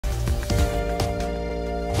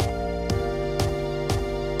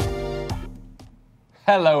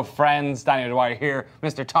Hello, friends. Daniel Dwyer here,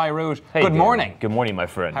 Mr. Ty Root. Hey, Good morning. Good morning, my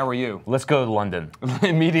friend. How are you? Let's go to London.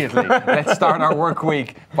 Immediately. Let's start our work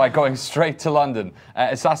week by going straight to London.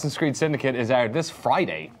 Assassin's Creed Syndicate is out this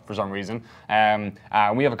Friday, for some reason.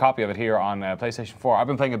 We have a copy of it here on PlayStation 4. I've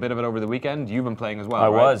been playing a bit of it over the weekend. You've been playing as well, I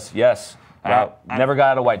right? was, yes. Wow. Never got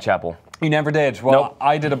out of Whitechapel. You never did. Well, Nope.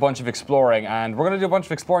 I did a bunch of exploring, and we're going to do a bunch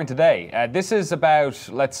of exploring today. This is about,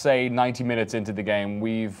 let's say, 90 minutes into the game.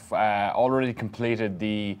 We've already completed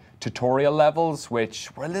the tutorial levels,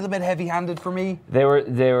 which were a little bit heavy-handed for me. They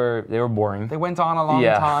were boring. They went on a long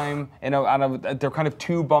Yeah. time, you know, and they're kind of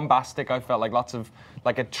too bombastic. I felt like lots of,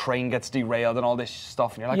 like a train gets derailed and all this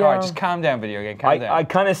stuff, and you're like, Yeah. all right, just calm down, video game, calm down. I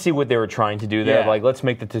kind of see what they were trying to do there. Yeah. Like, let's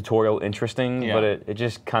make the tutorial interesting, Yeah. but it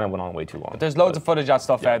just kind of went on way too long. There's loads of footage of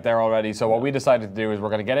stuff out there already, so what we decided to do is we're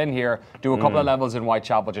going to get in here, do a couple of levels in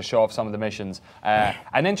Whitechapel, just show off some of the missions,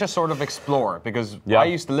 and then just sort of explore, because I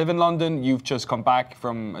used to live in London, you've just come back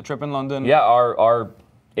from a trip in London. Yeah, our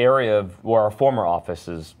area of where our former office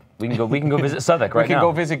is, we can go visit Southwark right now. We can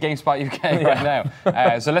go visit GameSpot UK right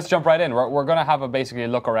now. So let's jump right in. We're going to have basically a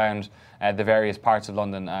look around the various parts of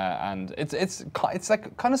London, and it's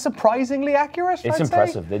like kind of surprisingly accurate. It's I'd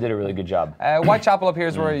impressive. say. They did a really good job. Whitechapel up here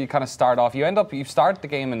is where you kind of start off. You start the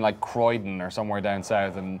game in like Croydon or somewhere down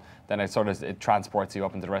south, and then it transports you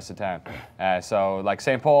up into the rest of town. So like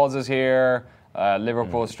St. Paul's is here,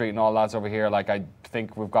 Liverpool Street and all that's over here. Like I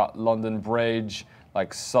think we've got London Bridge.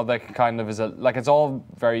 Like Southwark kind of is it's all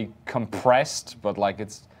very compressed, but like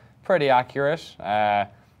it's pretty accurate.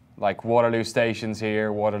 Like Waterloo Station's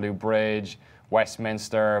here, Waterloo Bridge,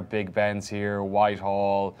 Westminster, Big Ben's here,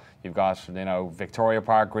 Whitehall. You've got, you know, Victoria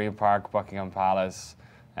Park, Green Park, Buckingham Palace,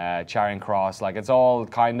 Charing Cross. Like it's all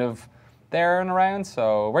kind of there and around.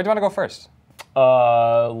 So where do you want to go first?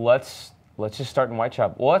 Let's just start in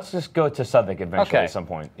Whitechapel. Well, let's just go to Southwark eventually at some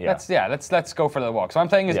point. Yeah. Let's go for the walk. So I'm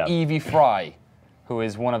playing as Yeah. Evie Fry, who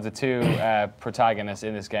is one of the two protagonists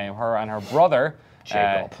in this game. Her and her brother,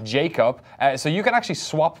 Jacob. So you can actually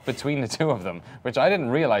swap between the two of them, which I didn't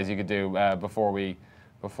realize you could do before we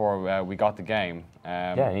got the game.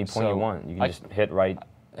 Yeah, any point you want. You can just hit right.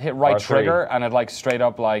 Hit right R3. trigger, and it like straight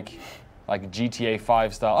up like GTA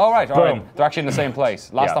 5 style. Oh right, all right. They're actually in the same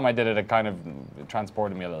place. Last time I did it, it kind of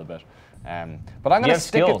transported me a little bit. But I'm gonna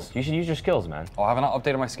stick skills. You should use your skills, man. Oh, have I not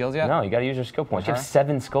updated my skills yet? No, you gotta use your skill points. You have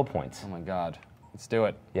 7 skill points. Oh my god. Let's do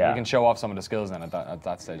it. Yeah. We can show off some of the skills then at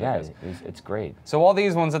that stage. Yeah, I guess. it's great. So all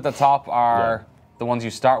these ones at the top are the ones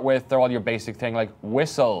you start with. They're all your basic thing, like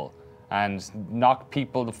whistle and knock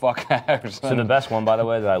people the fuck out. So the best one, by the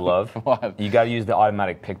way, that I love, What? you gotta use the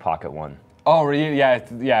automatic pickpocket one. Oh, really? Yeah.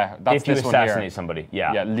 That's If you this one here. assassinate somebody,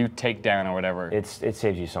 Yeah, loot takedown or whatever. it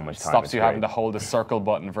saves you so much time. Stops It's you great. having to hold the circle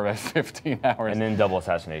button for about 15 hours. And then double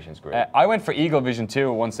assassination is great. I went for Eagle Vision 2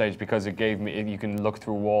 at one stage because it gave me, you can look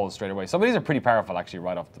through walls straight away. Some of these are pretty powerful actually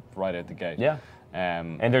right out the gate. Yeah.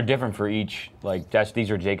 And they're different for each. Like these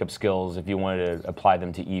are Jacob's skills. If you wanted to apply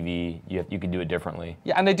them to Evie, you could do it differently.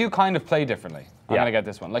 Yeah, and they do kind of play differently. I'm Yeah. gonna get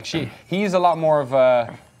this one. Like he's a lot more of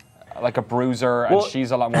a bruiser, and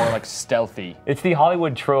she's a lot more like stealthy. It's the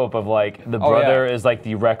Hollywood trope of like the brother is like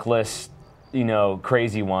the reckless, you know,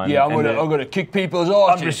 crazy one. Yeah, I'm gonna kick people's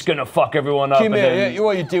asses. I'm just gonna fuck everyone up. Come and here, then, yeah,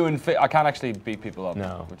 what are you doing? I can't actually beat people up,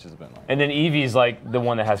 No. which is a bit annoying. And then Evie's like the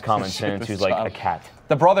one that has common sense, who's like a cat.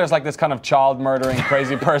 The brother's like this kind of child murdering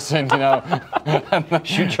crazy person, you know.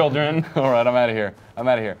 Shoot children. All right, I'm out of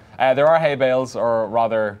here. There are hay bales, or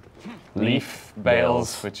rather, leaf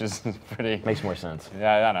bales, which is pretty. Makes more sense.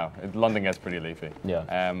 Yeah, I know. London gets pretty leafy. Yeah.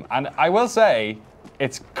 And I will say,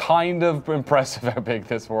 it's kind of impressive how big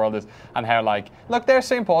this world is, and how like, look, there's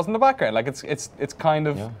St. Paul's in the background. Like it's kind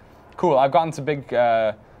of cool. I've gotten to big,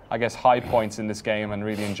 I guess, high points in this game and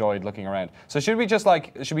really enjoyed looking around. So should we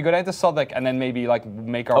go down to Southwark and then maybe like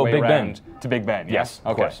make our way Big around Ben. to Big Ben? Yes,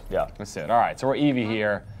 of course. Yeah. Let's do it. All right. So we're Evie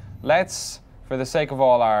here. Let's, for the sake of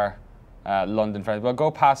all our London friends, we'll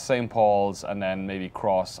go past St. Paul's and then maybe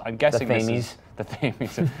cross. I'm guessing this is the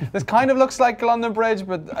Thames. This kind of looks like London Bridge,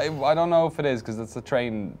 but I don't know if it is because it's the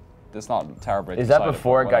train. It's not Tower Bridge. Is that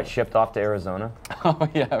before it got shipped off to Arizona? Oh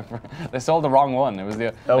yeah, they sold the wrong one. It was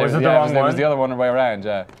the. Was it the wrong one? It was the other one way around.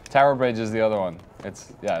 Yeah, Tower Bridge is the other one.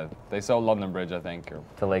 They sold London Bridge, I think.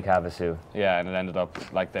 To Lake Havasu. Yeah, and it ended up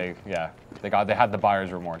like they had the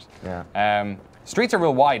buyer's remorse. Yeah. Streets are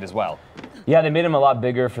real wide as well. Yeah, they made them a lot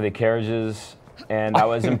bigger for the carriages, and I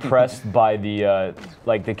was impressed by the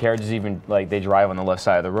the carriages. Even like they drive on the left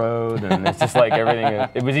side of the road, and it's just like everything.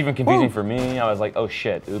 It was even confusing for me. I was like, oh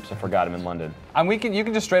shit, oops, I forgot I'm in London. And you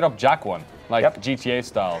can just straight up jack one, like GTA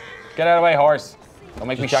style. Get out of the way, horse! Don't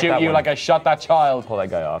make me shoot you like I shot that child. Pull that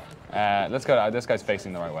guy off. Let's go. This guy's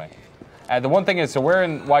facing the right way. The one thing is, so we're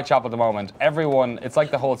in Whitechapel at the moment. Everyone, it's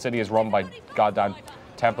like the whole city is run by goddamn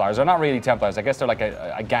Templars. They're not really Templars. I guess they're like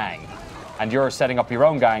a gang. And you're setting up your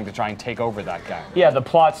own gang to try and take over that gang. Yeah, the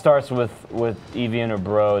plot starts with Evian or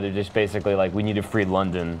Bro. They're just basically like, we need to free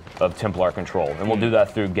London of Templar control. And we'll do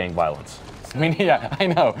that through gang violence. Yeah, I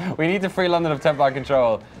know. We need to free London of Templar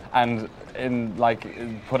control and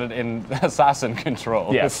put it in assassin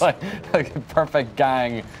control. Yes. It's like a perfect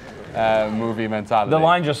gang movie mentality. The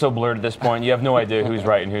lines are so blurred at this point. You have no idea who's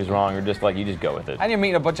right and who's wrong. You're just like, you just go with it. And you're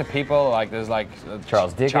meeting a bunch of people. Like there's like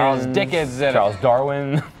Charles Dickens. Charles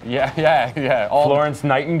Darwin. Yeah. Florence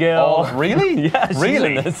Nightingale. Really? Yeah,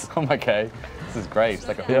 really. In this. Oh my god. This is great. It's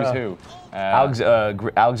like a who's who.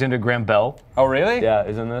 Alexander Graham Bell. Oh really? Yeah,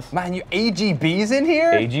 isn't this? Man, you AGB's in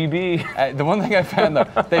here? AGB. The one thing I found though,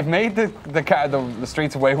 they've made the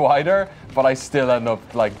streets way wider, but I still end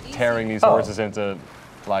up like tearing these horses into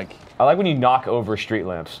like. I like when you knock over street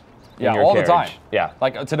lamps. Yeah, all the time. Yeah.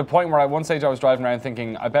 Like to the point where at one stage I was driving around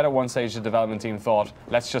thinking, I bet at one stage the development team thought,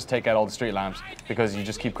 let's just take out all the street lamps because you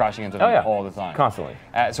just keep crashing into them all the time. Constantly.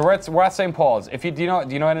 So we're at St. Paul's. Do you know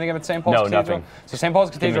anything about St. Paul's Cathedral? Nothing. So St. Paul's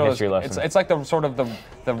Cathedral it's like the sort of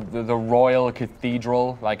the royal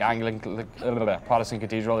cathedral, like Anglican Protestant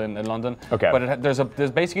cathedral in London. Okay. But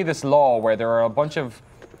there's basically this law where there are a bunch of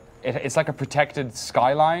it's like a protected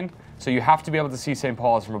skyline. So you have to be able to see St.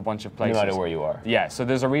 Paul's from a bunch of places. No matter where you are. Yeah, so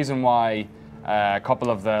there's a reason why a couple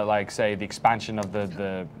of the, like, say, the expansion of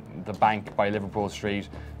the bank by Liverpool Street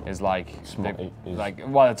is like,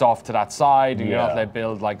 it's off to that side, and you're not allowed to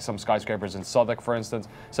build like some skyscrapers in Southwark, for instance.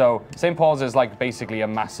 So St. Paul's is like basically a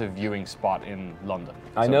massive viewing spot in London.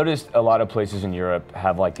 I noticed a lot of places in Europe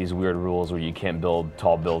have like these weird rules where you can't build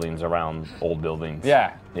tall buildings around old buildings.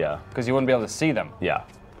 Yeah. Yeah. Because you wouldn't be able to see them. Yeah.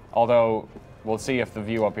 Although, we'll see if the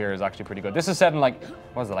view up here is actually pretty good. This is set in like,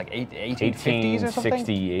 what is it, like 1850s or something?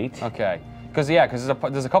 1868. Okay. Because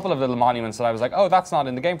there's a couple of little monuments that I was like, oh, that's not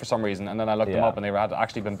in the game for some reason, and then I looked them up and they had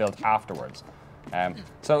actually been built afterwards.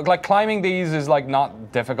 So like climbing these is like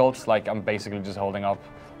not difficult. Like I'm basically just holding up.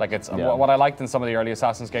 Like it's what I liked in some of the early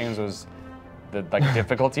Assassin's games was the like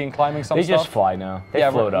difficulty in climbing some stuff. They just fly now. They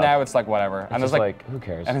float up. Now it's like whatever. And there's like, who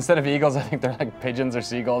cares? And instead of eagles, I think they're like pigeons or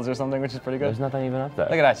seagulls or something, which is pretty good. There's nothing even up there.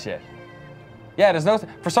 Look at that shit. Yeah, there's no.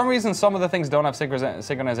 For some reason, some of the things don't have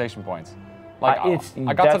synchronization points. Like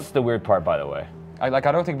that's the weird part, by the way. I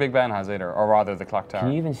don't think Big Ben has either, or rather the clock tower.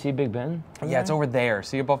 Can you even see Big Ben? Yeah, it's over there.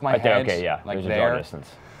 See above my head? There, okay, yeah. Like there's there. A door distance.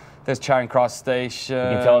 There's Charing Cross Station.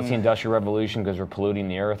 You can tell it's the Industrial Revolution because we're polluting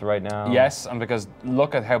the earth right now. Yes, and because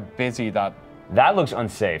look at how busy that. That looks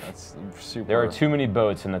unsafe. It's super. There are too many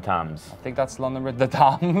boats in the Thames. I think that's London Bridge. The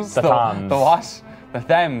Thames. The Thames. The what? The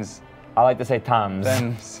Thames. I like to say Thames.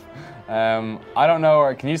 Thames. I don't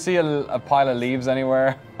know. Can you see a pile of leaves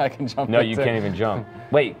anywhere I can jump into? No, you can't even jump.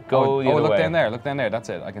 Wait, go the other way. Look down there. Look down there. That's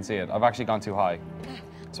it. I can see it. I've actually gone too high.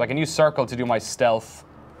 So I can use circle to do my stealth,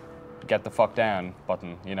 get the fuck down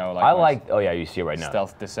button. You know, like. Oh yeah, you see it right now.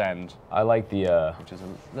 Stealth descend. I like the. Which is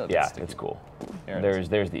a little yeah, bit sticky. it's cool. There's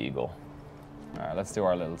the eagle. All right, let's do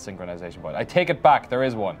our little synchronization point. I take it back. There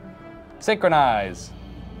is one. Synchronize.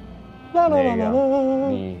 There you go.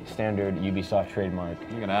 The standard Ubisoft trademark.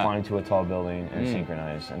 Look at that. Climb to a tall building and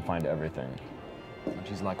synchronize and find everything. And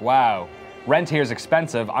she's like, wow, rent here is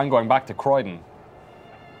expensive. I'm going back to Croydon.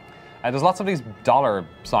 And there's lots of these dollar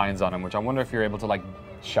signs on them, which I wonder if you're able to like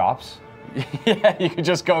shops. Yeah, you could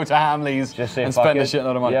just go to Hamleys and spend a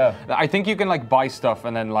shitload of money. Yeah. I think you can like buy stuff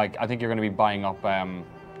and then like I think you're going to be buying up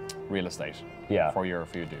real estate. Yeah. For your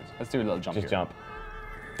few dudes. Let's do a little jump here. Just jump.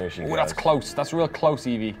 There she goes. Oh, that's close. That's real close,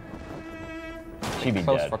 Evie. She'd be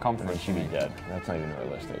close dead. for comfort. I mean, she'd be dead. That's not even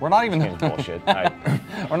realistic. We're not even. Bullshit.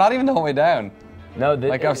 We're not even the whole way down. No,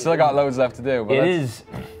 like I've still got loads left to do. But it is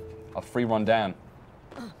a free run down.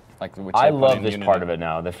 Like which I love this part of it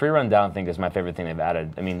now. The free run down thing is my favorite thing they've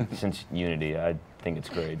added. I mean, since Unity, I think it's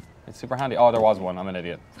great. It's super handy. Oh, there was one. I'm an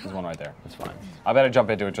idiot. There's one right there. It's fine. I better jump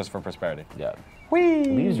into it just for prosperity. Yeah. Whee!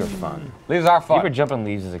 Leaves are fun. Leaves are fun. You ever jump on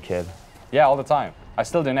leaves as a kid? Yeah, all the time. I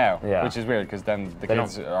still do now, yeah. Which is weird because then the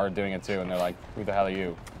kids are doing it too, and they're like, "Who the hell are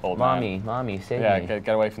you, old man? Mommy, save me!" Yeah,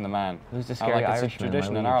 get away from the man. Who's the scary Irishman? It's a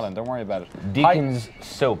tradition in Ireland. Don't worry about it. Deacon's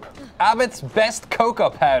soap. Abbott's best cocoa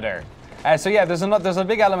powder. So yeah, there's a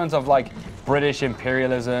big element of like British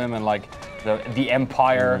imperialism and like the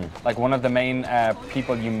empire. Like one of the main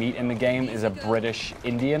people you meet in the game is a British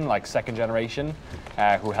Indian, like second generation,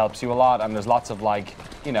 who helps you a lot. And there's lots of like,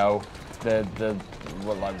 you know, the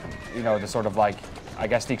sort of like I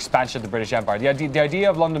guess the expansion of the British Empire. The idea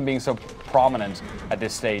of London being so prominent at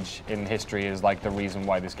this stage in history is like the reason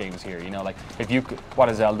why this game is here. You know, like if you,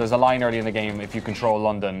 there's a line early in the game, if you control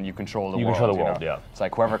London, you control the world. You control the world, yeah. It's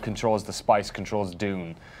like whoever controls the spice controls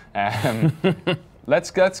Dune. Let's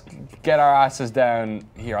get our asses down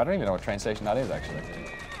here. I don't even know what train station that is actually.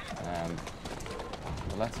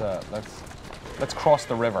 Let's cross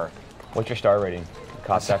the river. What's your star rating?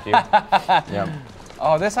 Cops after you? Yeah.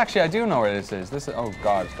 Oh, this actually, I do know where this is. Oh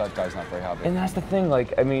God, that guy's not very happy. And that's the thing,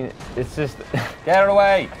 like, I mean, it's just... Get out of the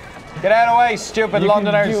way! Get out of the way, stupid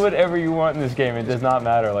Londoners! You can do whatever you want in this game, it does not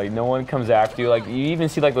matter. Like, no one comes after you. Like, you even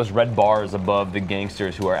see, like, those red bars above the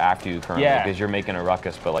gangsters who are after you currently because you're making a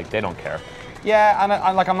ruckus, but, like, they don't care. Yeah, and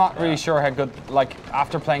I'm not really sure how good, like,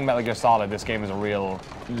 after playing Metal Gear Solid, this game is a real...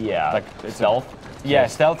 Yeah, like, it's stealth?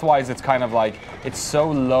 Stealth-wise, it's kind of like, it's so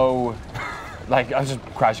low... Like, I was just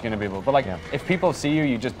crashing into people. But, like, if people see you,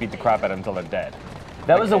 you just beat the crap out of them until they're dead.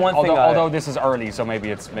 That was the one thing. Although this is early, so maybe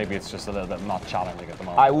it's just a little bit not challenging at the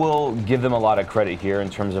moment. I will give them a lot of credit here in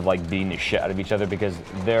terms of, like, beating the shit out of each other because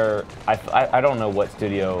they're... I don't know what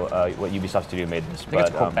studio, what Ubisoft studio made this, but... I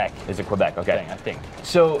think it's Quebec. Is it Quebec? Okay. I think.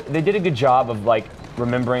 So, they did a good job of, like,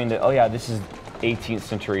 remembering that, oh yeah, this is 18th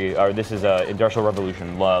century, or this is Industrial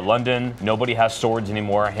Revolution. London, nobody has swords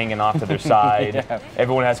anymore hanging off to their side.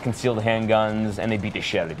 Everyone has concealed handguns, and they beat the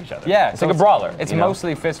shit out of each other. Yeah, it's like a brawler. It's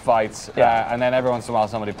mostly fist fights, and then every once in a while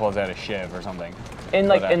somebody pulls out a shiv or something. And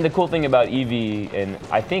like, and the cool thing about Evie, and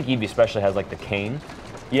I think Evie especially has like the cane.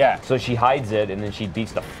 Yeah. So she hides it, and then she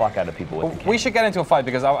beats the fuck out of people with the cane. We should get into a fight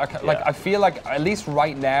because I feel like at least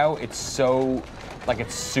right now it's so, like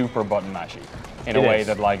it's super button mashy. In a way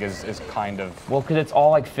that like is kind of because it's all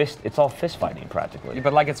like it's all fist fighting practically.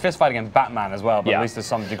 But like it's fist fighting in Batman as well. But at least there's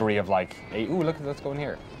some degree of like, hey, ooh, look, let's go in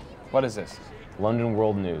here. What is this? London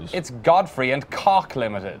World News. It's Godfrey and Cock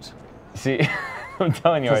Limited. See, I'm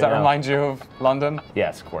telling you Does right now. that remind you of London?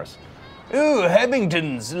 Yes, of course. Ooh,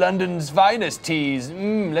 Hebington's, London's finest teas.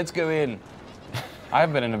 Let's go in. I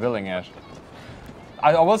haven't been in a building yet.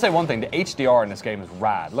 I will say one thing: the HDR in this game is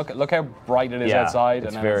rad. Look how bright it is outside,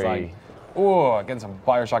 and then it's like. Oh, getting some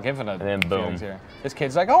Bioshock Infinite. And then boom. Here. This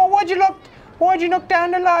kid's like, oh, why'd you look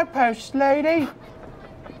down the light post, lady?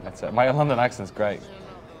 That's it. My London accent's great.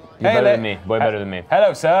 You're better than me. Boy, better than me.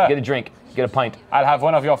 Hello, sir. Get a drink. Get a pint. I'll have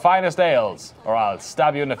one of your finest ales, or I'll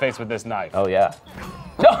stab you in the face with this knife. Oh, yeah.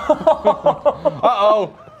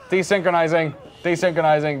 Uh-oh. Desynchronizing.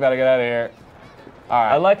 Better get out of here. All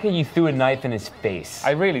right. I like how you threw a knife in his face.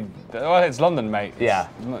 Well, it's London, mate. Yeah.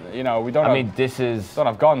 You know, we don't. I mean, this is. Don't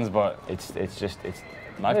have guns, but it's knife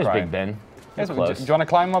there's crime. Big Ben. Do you want to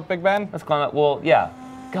climb up, Big Ben? Let's climb up. Well, yeah.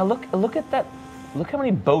 God, look at that. Look how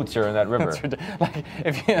many boats are in that river. Like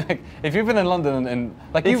if you've been in London and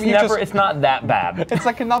like it's not that bad. It's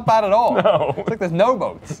like not bad at all. No. It's like there's no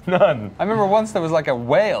boats. None. I remember once there was like a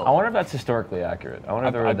whale. I wonder if that's historically accurate. I wonder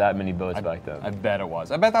if there were that many boats back then. I bet it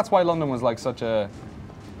was. I bet that's why London was like such a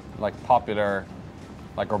popular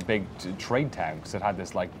or big trade town because it had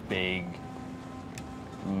this like big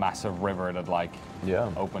massive river that like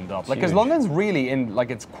opened up. Like because London's really in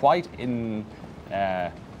it's quite in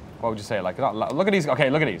what would you say? Like, look at these.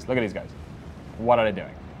 Okay, look at these guys. What are they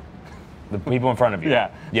doing? The people in front of you.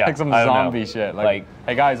 Yeah. Like some zombie shit. Like,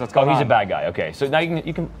 hey guys, let's go. Oh, he's a bad guy. Okay, so now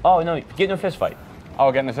you can. Oh no, get in a fist fight.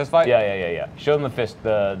 Oh, get in a fist fight? Yeah. Show them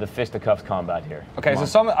the fisticuffs combat here. Okay,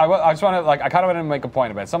 so I just want to I kind of want to make a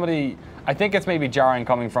point about somebody. I think it's maybe jarring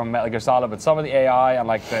coming from Metal Gear Solid, but some of the AI and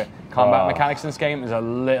like the combat mechanics in this game is a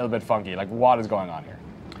little bit funky. Like, what is going on here?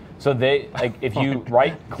 So they if you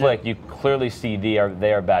right click, you clearly see they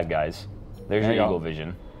are bad guys. There's your eagle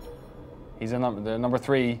vision. He's in number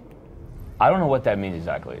 3. I don't know what that means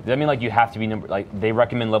exactly. Does that mean like you have to be they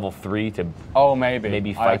recommend level 3 to? Oh,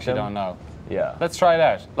 maybe fight I actually them? don't know. Yeah. Let's try it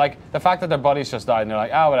out. Like the fact that their buddies just died and they're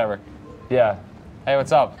like, whatever. Yeah. Hey,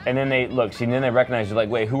 what's up? And then they look. See, and then they recognize you. Like,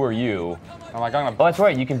 wait, who are you? I'm like, I'm gonna. Oh, that's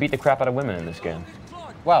right. You can beat the crap out of women in this game.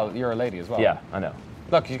 Well, you're a lady as well. Yeah, I know.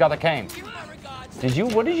 Look, you got the cane.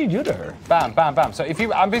 What did you do to her? Bam, bam, bam. So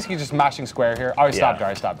I'm basically just mashing square here. I stabbed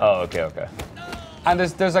her. Oh, okay. And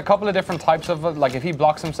there's a couple of different types of like if he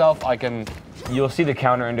blocks himself, I can. You'll see the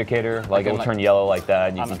counter indicator, like it'll turn yellow like that,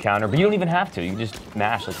 and you can counter, but you don't even have to. You can just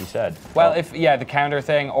mash, like you said. Well, the counter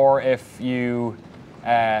thing, or if you,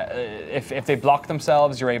 if they block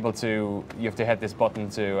themselves, you have to hit this button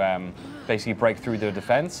to basically break through their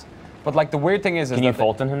defense. But like the weird thing is can you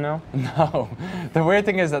Fulton him now? No. The weird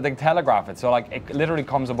thing is that they telegraph it, so like it literally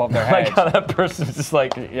comes above their head. Like how that person's just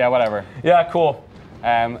like, yeah, whatever. Yeah, cool.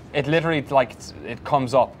 It literally it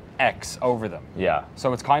comes up X over them. Yeah.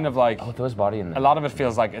 So it's kind of like throw his body in there. A lot of it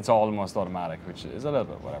feels like it's almost automatic, which is a little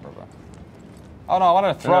bit whatever. But Oh no, I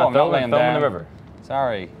wanted to throw him, not lay him throw him down. in the river.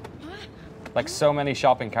 Sorry. Like so many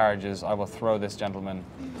shopping carriages, I will throw this gentleman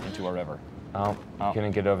into a river. Oh,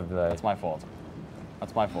 couldn't get over that. That's my fault.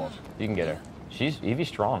 That's my fault. You can get her. Evie's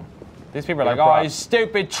strong. These people are like, oh, you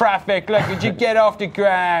stupid traffic, look, did you get off the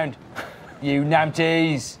ground? You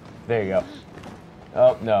numpties. There you go.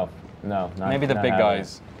 Oh, no. No, not Maybe the big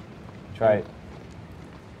guys. Try it.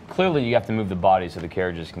 Clearly, you have to move the body so the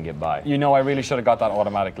carriages can get by. You know, I really should have got that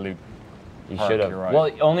automatic loot. You should have. Right.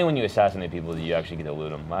 Well, only when you assassinate people do you actually get to loot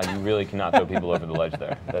them. Wow, you really cannot throw people over the ledge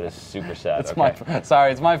there. That is super sad.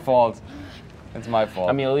 Sorry, it's my fault. It's my fault.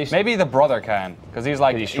 I mean, at least maybe the brother can, because he's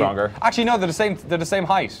like he's stronger. Actually, no, they're the same. They're the same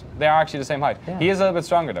height. They are actually the same height. Yeah. He is a little bit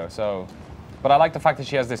stronger though. So, but I like the fact that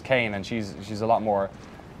she has this cane and she's a lot more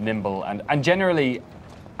nimble and generally,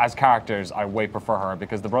 as characters, I way prefer her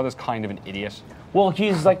because the brother's kind of an idiot. Well,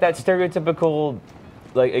 he's like that stereotypical.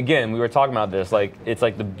 Like, again, we were talking about this, like, it's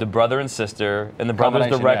like the brother and sister, and the brother's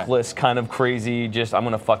the reckless, kind of crazy, just, I'm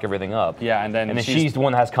gonna fuck everything up. Yeah, and then she's the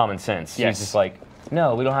one that has common sense. Yes. She's just like,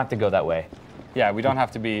 no, we don't have to go that way. Yeah, we don't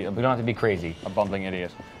have to be crazy. A bumbling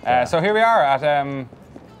idiot. Yeah. So here we are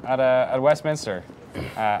at Westminster,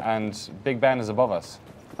 and Big Ben is above us.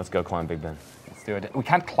 Let's go climb Big Ben. Let's do it. We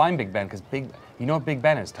can't climb Big Ben, because you know what Big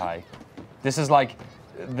Ben is, Ty? This is like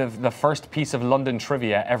the first piece of London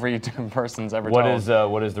trivia every person's ever told.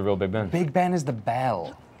 What is the real Big Ben? Big Ben is the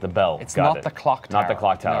bell. The bell. It's not the clock tower. Not the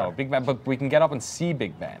clock tower. No, Big Ben, but we can get up and see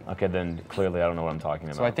Big Ben. Okay, then clearly I don't know what I'm talking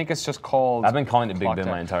about. So I think it's just called. I've been calling it Big Ben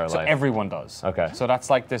my entire life. So everyone does. Okay. So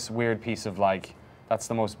that's like this weird piece of like, that's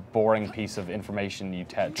the most boring piece of information you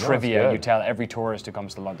tell, trivia you tell every tourist who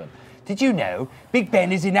comes to London. Did you know Big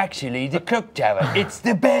Ben isn't actually the clock tower? It's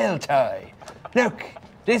the bell tower. Look.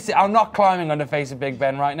 I'm not climbing on the face of Big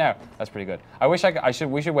Ben right now. That's pretty good. I wish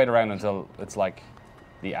we should wait around until it's like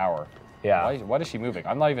the hour. Yeah. Why is she moving?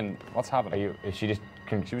 I'm not even. What's happening? Is she just?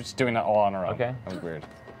 She was just doing that all on her own. Okay. That was weird.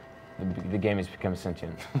 The game has become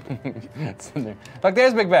sentient. Look,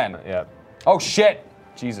 there's Big Ben. Yeah. Oh shit!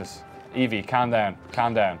 Jesus. Evie, calm down.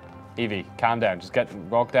 Calm down. Evie, calm down. Just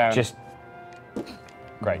walk down. Just.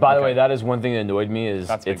 Great. By the way, that is one thing that annoyed me is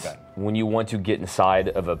Big Ben. When you want to get inside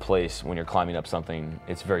of a place when you're climbing up something,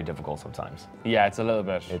 it's very difficult sometimes. Yeah, it's a little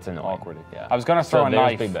bit. It's annoying. Awkward. Yeah. I was gonna throw a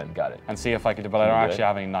knife. Big Ben. Got it. And see if I could, but I don't actually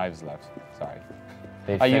have any knives left. Sorry.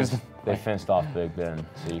 They fenced off Big Ben,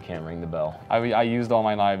 so you can't ring the bell. I used all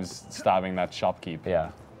my knives stabbing that shopkeep.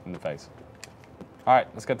 Yeah. In the face. All right,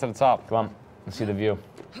 let's get to the top. Come on, let's see the view.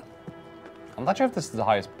 I'm not sure if this is the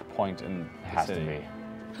highest point in the city. It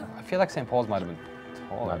has to be. I feel like St. Paul's might have been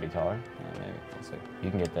taller. Might be taller. Yeah, maybe. Let's see. You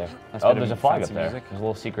can get there. Oh, there's a flag up there. Music. There's a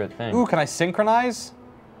little secret thing. Ooh, can I synchronize?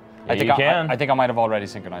 Yeah, you can. I think I might have already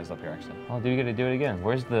synchronized up here, actually. Oh, do you get to do it again?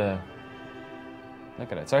 Where's the...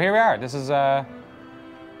 Look at it. So here we are. This is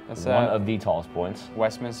that's one of the tallest points.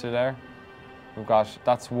 Westminster there. We've got,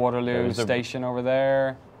 that's Waterloo Station over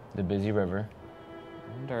there. The busy river.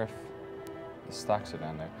 I wonder if the stacks are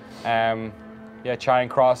down there. Yeah, Charing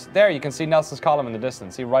Cross. There, you can see Nelson's Column in the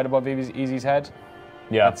distance. See right above Easy's head?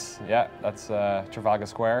 Yeah. That's Trafalgar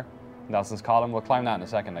Square. Nelson's Column. We'll climb that in a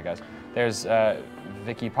second, I guess. There's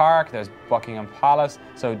Vicky Park. There's Buckingham Palace.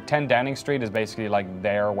 So 10 Downing Street is basically like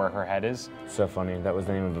there where her head is. So funny. That was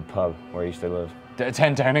the name of a pub where I used to live.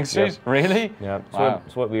 10 Downing Street? Yep. Really? Yeah.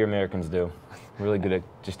 It's what we Americans do. Really good at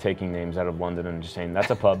just taking names out of London and just saying, that's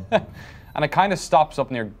a pub. And it kind of stops up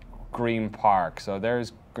near Green Park. So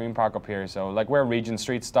there's Green Park up here. So like where Regent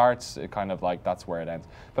Street starts, it kind of like that's where it ends.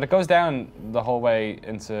 But it goes down the whole way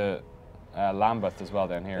into Lambeth as well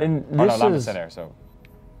down here. And no, Lambeth's there. So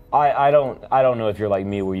I don't know if you're like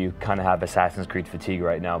me where you kind of have Assassin's Creed fatigue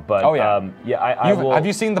right now. But have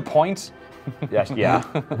you seen The Point? Yes, yeah.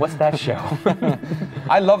 What's that show?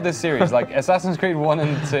 I love this series. Like Assassin's Creed 1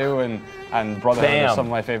 and 2 and Brotherhood are some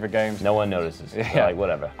of my favorite games. No one notices. Yeah. Like,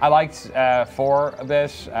 whatever. I liked 4 a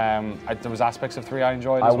bit. There was aspects of 3 I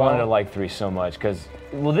enjoyed as well. I wanted to like 3 so much because,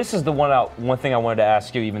 well, this is the one thing I wanted to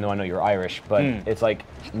ask you, even though I know you're Irish, but it's like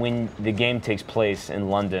when the game takes place in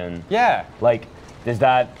London. Yeah. Like, does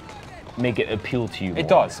that make it appeal to you? It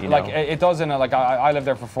does. Like it does. I lived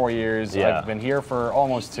there for 4 years. Yeah. I've been here for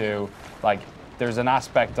almost 2. Like there's an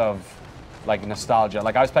aspect of like nostalgia.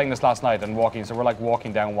 Like I was playing this last night and walking. So we're like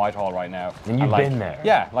walking down Whitehall right now. And you've been there.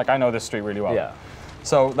 Yeah. Like I know this street really well. Yeah.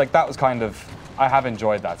 So like that was kind of. I have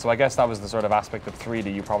enjoyed that. So I guess that was the sort of aspect of 3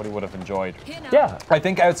 that you probably would have enjoyed. Yeah. I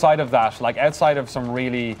think outside of that, like outside of some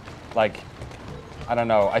really like. I don't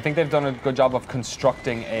know. I think they've done a good job of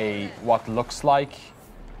constructing what looks like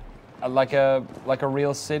a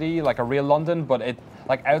real city, like a real London, but it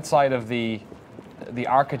like outside of the the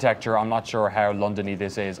architecture, I'm not sure how Londony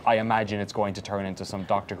this is. I imagine it's going to turn into some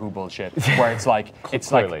Doctor Who bullshit, where it's like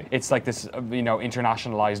this,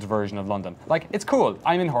 internationalized version of London. Like, it's cool.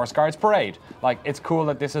 I'm in Horse Guards Parade. Like, it's cool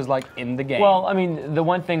that this is like in the game. Well, I mean, the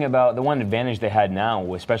one advantage they had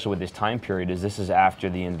now, especially with this time period, is this is after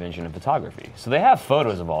the invention of photography. So they have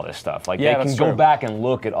photos of all this stuff. Like, they can go back and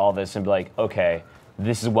look at all this and be like, okay,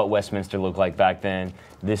 this is what Westminster looked like back then.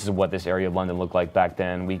 This is what this area of London looked like back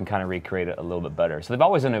then. We can kind of recreate it a little bit better. So they've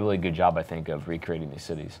always done a really good job, I think, of recreating these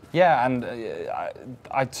cities. Yeah, and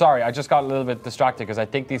sorry, I just got a little bit distracted because I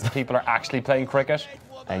think these people are actually playing cricket.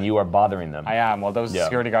 And you are bothering them. I am. Well, those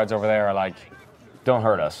security guards over there are like, don't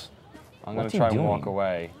hurt us. I'm going to try and walk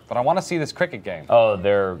away. But I want to see this cricket game. Oh,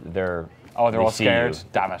 they're all scared? You.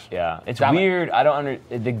 Damn it. Yeah, it's weird. I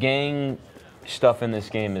don't the gang stuff in this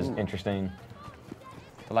game is interesting.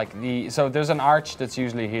 Like so there's an arch that's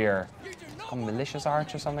usually here. Malicious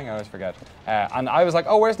arch or something? I always forget. And I was like,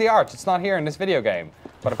 oh, where's the arch? It's not here in this video game.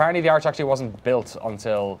 But apparently the arch actually wasn't built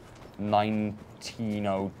until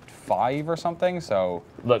 1905 or something, so...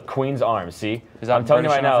 Look, Queen's Arms, see? Is that I'm telling you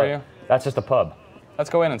British right now, for you? That's just a pub. Let's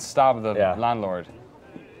go in and stab the landlord.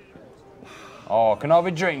 Oh, can I have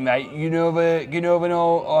a drink, mate? You never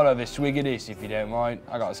know. I'll have a swig of this if you don't mind.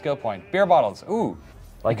 I got a skill point. Beer bottles. Ooh.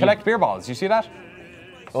 Like collect beer bottles. You see that?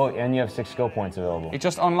 Oh, and you have 6 skill points available. It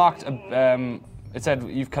just unlocked. It said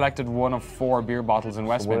you've collected 1 of 4 beer bottles in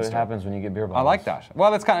Westminster. So what happens when you get beer bottles? I like that.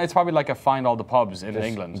 Well, it's probably like a find all the pubs in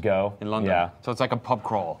England. In London. Yeah. So it's like a pub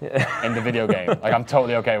crawl in the video game. Like, I'm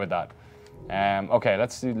totally okay with that. Okay,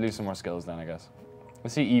 let's lose some more skills then, I guess.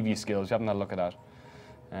 Let's see EV skills. You haven't had a look at that.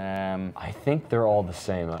 I think they're all the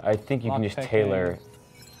same. I think you can just tailor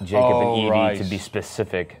Jacob and Edie to be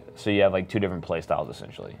specific. So you have like 2 different play styles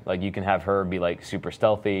essentially. Like you can have her be like super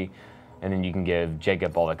stealthy, and then you can give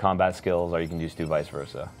Jacob all the combat skills, or you can just do vice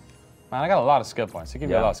versa. Man, I got a lot of skill points. They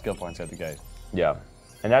give you a lot of skill points at the gate. Yeah,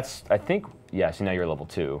 and that's I think so now you're level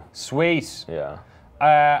 2. Sweet. Yeah.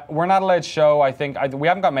 We're not allowed to show. I think we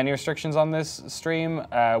haven't got many restrictions on this stream.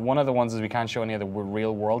 One of the ones is we can't show any of the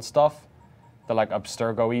real world stuff, the like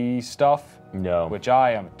Abstergo-y stuff. No. Which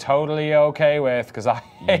I am totally okay with because I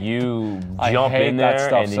hate that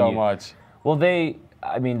stuff so much. Well, they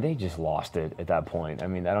just lost it at that point. I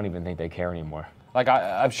mean, I don't even think they care anymore. Like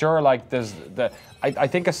I'm sure, like I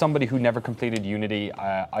think as somebody who never completed Unity,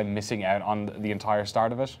 I'm missing out on the entire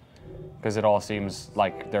start of it. Because it all seems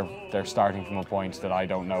like they're starting from a point that I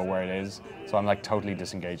don't know where it is, so I'm like totally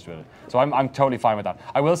disengaged with it. So I'm totally fine with that.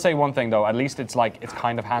 I will say one thing though, at least it's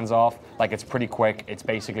kind of hands off. Like it's pretty quick. It's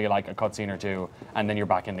basically like a cutscene or 2, and then you're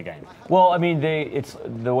back in the game. Well, I mean, it's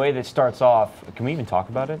the way that starts off. Can we even talk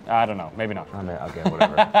about it? I don't know. Maybe not. I mean, okay,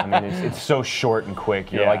 whatever. I mean, it's so short and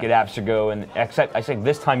quick. You're like at Abstergo, and except I think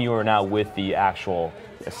this time you are now with the actual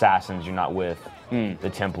assassins. You're not with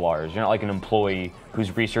the Templars. You're not like an employee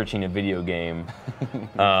who's researching a video game.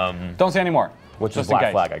 Don't say any more. Which is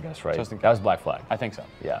Black Flag, I guess, right? That was Black Flag. I think so.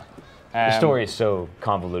 Yeah. The story is so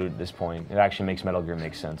convoluted at this point. It actually makes Metal Gear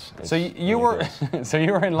make sense. So you were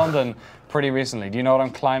in London pretty recently. Do you know what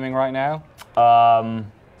I'm climbing right now?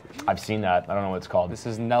 I've seen that. I don't know what it's called. This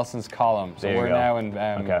is Nelson's Column. So we're now in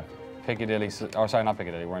Piccadilly. Or sorry, not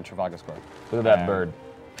Piccadilly. We're in Trafalgar Square. Look at that bird.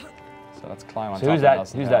 So let's climb on top who's of that?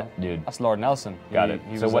 Nelson. Who's that dude? That's Lord Nelson. Got it.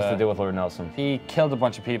 So what's the deal with Lord Nelson? He killed a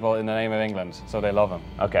bunch of people in the name of England, so they love him.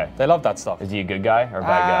 Okay. They love that stuff. Is he a good guy or a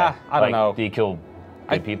bad guy? I don't know. Do he kill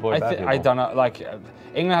good people or bad people? I don't know. Like,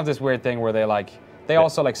 England have this weird thing where they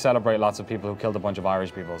also like celebrate lots of people who killed a bunch of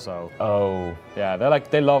Irish people. So. Oh. Yeah,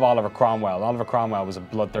 they love Oliver Cromwell. Oliver Cromwell was a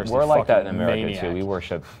bloodthirsty We're like that in America maniac. too. We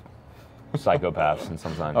worship psychopaths and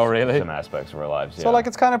sometimes some aspects of our lives. Yeah. So like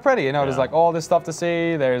it's kind of pretty, you know. There's like all this stuff to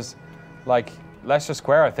see. There's like Leicester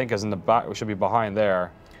Square, I think, is in the back. We should be behind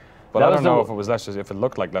there. But I don't know if it was Leicester, if it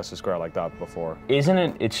looked like Leicester Square like that before. Isn't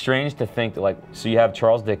it? It's strange to think that so you have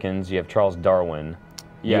Charles Dickens, you have Charles Darwin,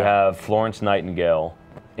 you have Florence Nightingale,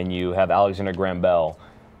 and you have Alexander Graham Bell.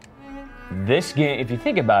 This game, if you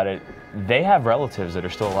think about it, they have relatives that are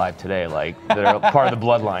still alive today, like that are part of the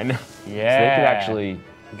bloodline. Yeah. So they could actually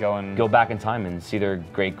go back in time and see their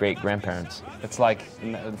great-great-grandparents. It's like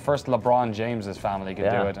first LeBron James's family could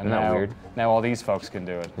do it, and now all these folks can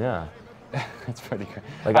do it. Yeah. It's pretty great.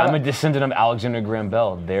 Like, I'm a descendant of Alexander Graham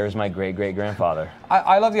Bell. There's my great-great-grandfather.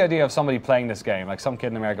 I love the idea of somebody playing this game, like some kid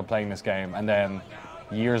in America playing this game, and then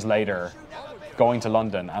years later going to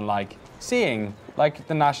London and like seeing like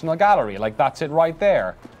the National Gallery, like that's it right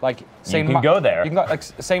there. Like you can go there. You can go, like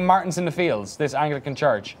St. Martin's in the Fields, this Anglican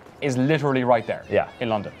church is literally right there. Yeah. In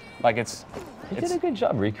London, like it's. They did a good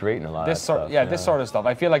job recreating a lot of this stuff. Yeah, this sort of stuff.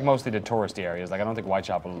 I feel like mostly the touristy areas. Like I don't think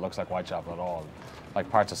Whitechapel looks like Whitechapel at all. Like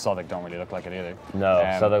parts of Southwark don't really look like it either. No,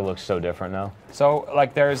 Southwark looks so different now. So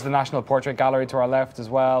like there's the National Portrait Gallery to our left as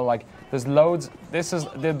well. Like there's loads. This is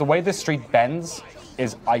the way this street bends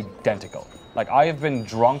is identical. Like I have been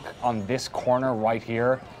drunk on this corner right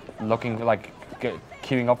here, looking like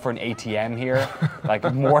queuing up for an ATM here, like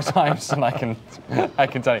more times than I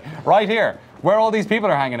can tell you. Right here, where all these people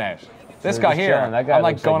are hanging out. This guy here, that guy I'm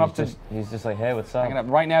like going up to. He's just like, hey, what's up?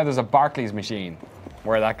 Right now, there's a Barclays machine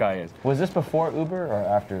where that guy is. Was this before Uber or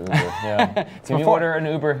after Uber? Yeah. Can you order an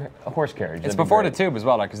Uber horse carriage? It's before the tube as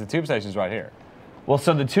well, like, because the tube station's right here. Well,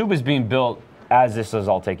 so the tube is being built as this is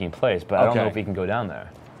all taking place, but I don't know if we can go down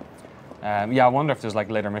there. Yeah, I wonder if there's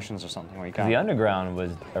like later missions or something where you can. The underground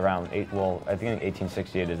was around I think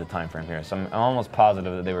 1868 is the time frame here. So I'm almost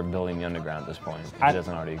positive that they were building the underground at this point. It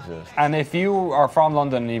doesn't already exist. And if you are from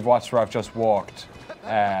London and you've watched where I've just walked,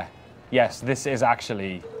 yes, this is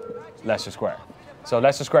actually Leicester Square. So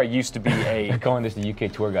Leicester Square used to be a... calling this the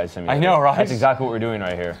UK tour guide simulator. I know, right? That's exactly what we're doing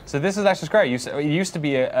right here. So this is Leicester Square. It used to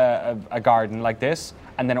be a garden like this,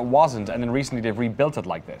 and then it wasn't, and then recently they've rebuilt it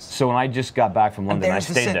like this. So when I just got back from London, I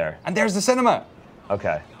stayed there. And there's the cinema.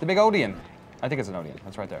 Okay. The big Odeon. I think it's an Odeon.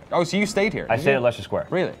 That's right there. Oh, so you stayed here? I stayed at Leicester Square.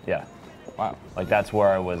 Really? Yeah. Wow. Like that's where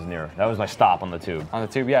I was near. That was my stop on the tube. On the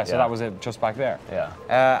tube, yeah. So that was it, just back there. Yeah.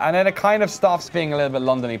 And then it kind of stops being a little bit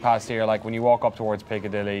London-y past here. Like when you walk up towards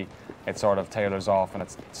Piccadilly, it sort of tailors off and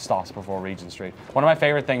it stops before Regent Street. One of my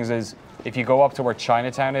favorite things is if you go up to where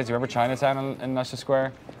Chinatown is. You remember Chinatown in Leicester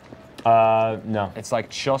Square? No. It's like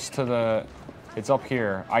just to the. It's up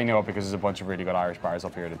here. I know it because there's a bunch of really good Irish bars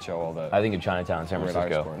up here that show all the. I think of Chinatown, San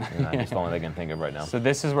Francisco. That's the only thing I can think of right now. So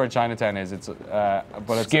this is where Chinatown is. It's but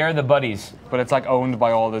it's Scare the buddies. But it's like owned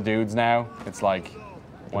by all the dudes now. It's like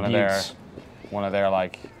one of their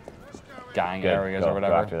like gang areas or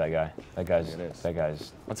whatever. Go after that guy. That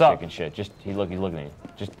guy's What's up? Chicken shit. He's looking at me.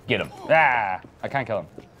 Just get him. Ah! I can't kill him.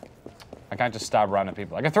 I can't just stab random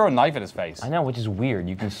people. I can throw a knife at his face. I know, which is weird.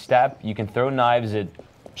 You can you can throw knives at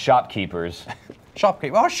shopkeepers.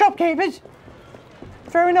 Shopkeepers!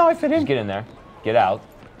 Throw a knife at him. Just get in there. Get out.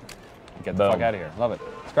 Get the fuck out of here. Love it.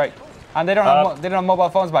 It's great. And they don't have mobile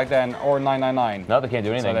phones back then or 999. No, they can't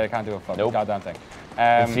do anything. So they can't do a goddamn thing.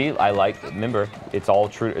 See, remember, it's all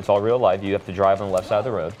true. It's all real life. You have to drive on the left side of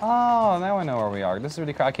the road. Oh, now I know where we are. This is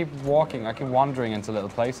really cool. I keep walking. I keep wandering into little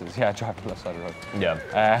places. Yeah, drive on the left side of the road.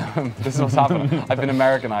 Yeah. This is what's happening. I've been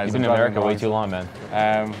Americanized. You've been in America way too long,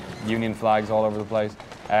 man. Union flags all over the place.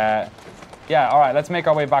 Yeah, all right. Let's make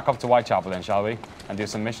our way back up to Whitechapel then, shall we? And do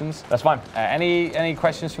some missions. That's fine. Any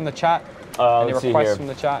questions from the chat? Any requests from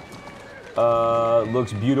the chat?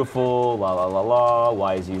 Looks beautiful, la la la la.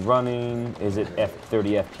 Why is he running? Is it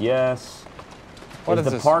 30 FPS? What is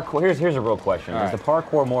the this? Parkour? Here's a real question. All Is the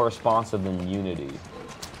parkour more responsive than Unity?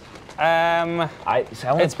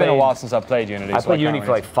 It's been a while since I've played Unity. I played Unity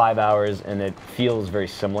for like 5 hours, and it feels very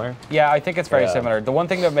similar. Yeah, I think it's very similar. The one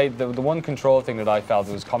thing that made the one control thing that I felt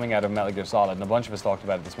was coming out of Metal Gear Solid, and a bunch of us talked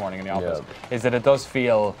about it this morning in the office, is that it does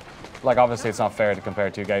feel. Like, obviously, it's not fair to compare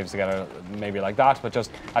two games together maybe like that, but just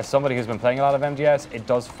as somebody who's been playing a lot of MGS, it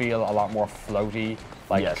does feel a lot more floaty,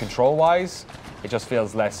 like control-wise. It just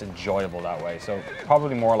feels less enjoyable that way. So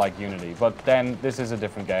probably more like Unity. But then this is a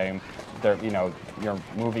different game. You're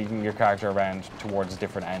moving your character around towards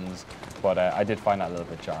different ends. But I did find that a little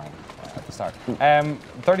bit jarring at the start.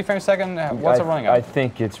 30 frames a second, what's it running at? I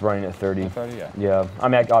think it's running at 30. 30, yeah. Yeah, I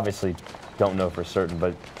mean, I obviously don't know for certain,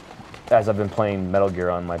 but as I've been playing Metal Gear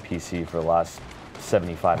on my PC for the last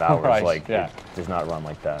 75 hours, it does not run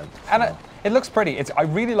like that. And it looks pretty. I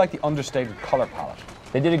really like the understated color palette.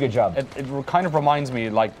 They did a good job. It kind of reminds me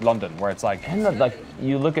like London, where it's like... And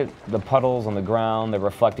you look at the puddles on the ground, they're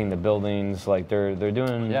reflecting the buildings, like they're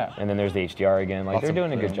doing... Yeah. And then there's the HDR again, like they're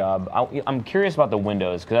doing a good job. I'm curious about the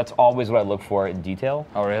windows, because that's always what I look for in detail.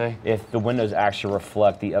 Oh, really? If the windows actually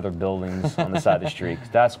reflect the other buildings on the side of the street, 'cause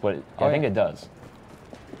that's what, I think it does.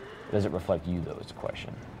 Does it reflect you, though, is the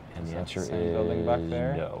question. And the answer is building back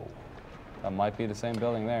there? no. That might be the same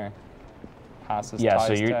building there. Passes, yeah,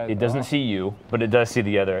 so it doesn't see you, but it does see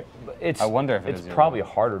the other. I wonder if it's probably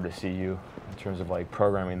harder to see you in terms of like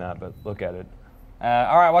programming that, but look at it.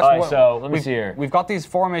 All right, so let me see here. We've got these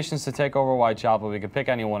four missions to take over Whitechapel. We could pick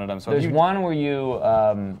any one of them. So there's one where you,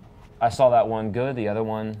 I saw that one good. The other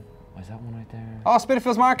one, is that one right there? Oh,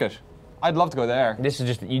 Spitalfields Market. I'd love to go there. This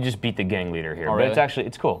is you just beat the gang leader here. Oh, but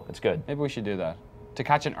it's cool. It's good. Maybe we should do that. To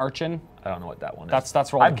catch an urchin. I don't know what that one is.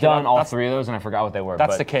 That's I've done all three of those and I forgot what they were.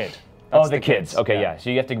 That's the kid. That's the kids. Okay, yeah.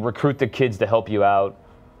 So you have to recruit the kids to help you out.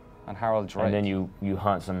 And Harold Drake. And then you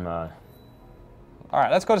hunt some. All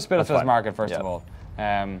right, let's go to Spitalfields Market first of all.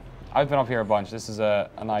 I've been up here a bunch. This is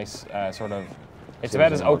a nice sort of It's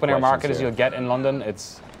about as open air market as you'll get in London.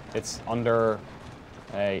 It's under,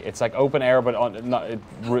 it's like open air, but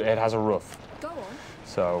it has a roof. Go on.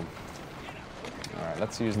 So, all right,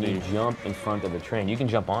 let's use You jump in front of the train. You can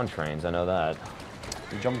jump on trains. I know that.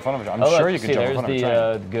 You jump in front of it. I'm sure you can jump in front of a train.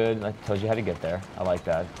 There's the good. I told you how to get there. I like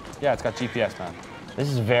that. Yeah, it's got GPS, man. This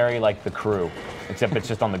is very like The Crew, except it's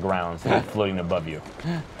just on the ground, instead of floating above you.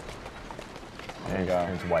 There you go.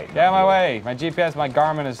 And it's white. Yeah, my way. My GPS, my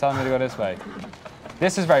Garmin is telling me to go this way.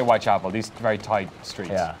 This is very Whitechapel. These very tight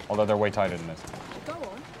streets. Yeah. Although they're way tighter than this. Go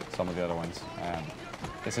on. Some of the other ones.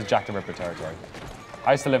 This is Jack the Ripper territory.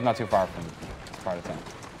 I used to live not too far from this part of town.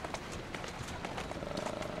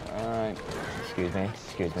 All right. Excuse me.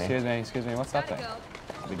 Excuse me. Excuse me. Excuse me. What's that thing?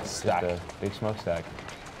 Big stack. Just a big smokestack.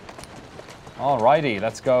 Alrighty,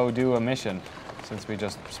 let's go do a mission. Since we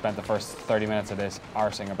just spent the first 30 minutes of this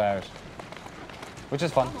arsing about, which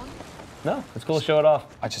is fun. No, it's cool to show it off.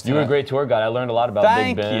 You were a great tour guide. I learned a lot about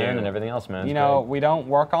Big Ben and everything else, man. You know, we don't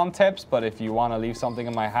work on tips, but if you want to leave something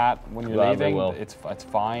in my hat when you're leaving, it's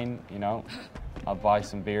fine. You know, I'll buy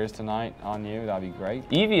some beers tonight on you. That'd be great.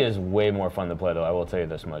 Evie is way more fun to play, though. I will tell you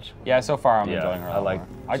this much. Yeah, so far I'm enjoying her.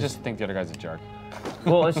 I just think the other guy's a jerk.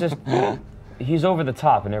 Well, it's just he's over the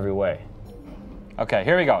top in every way. Okay,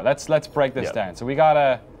 here we go. Let's break this down. So we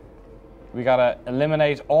gotta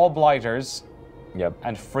eliminate all blighters. Yep.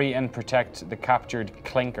 And free and protect the captured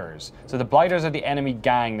clinkers. So the blighters are the enemy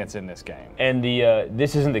gang that's in this game. And the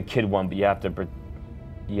this isn't the kid one, but you have to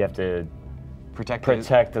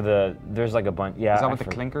protect the. There's like a bunch. Yeah. Is that what the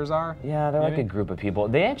clinkers are? Yeah, they're like a group of people.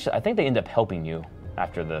 They actually, I think they end up helping you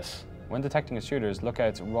after this. When detecting a shooters,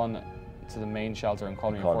 lookouts run to the main shelter and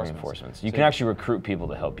call reinforcements. You can actually recruit people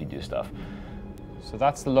to help you do stuff. So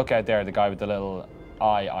that's the lookout there, the guy with the little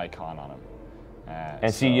eye icon on him.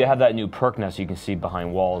 And see, you have that new perk now, so you can see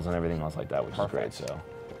behind walls and everything else like that, which is great. So,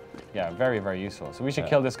 yeah, very, very useful. So we should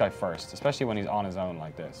kill this guy first, especially when he's on his own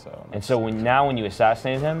like this. So. And so when you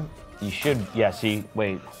assassinate him, you should see.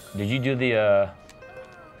 Wait, did you do the?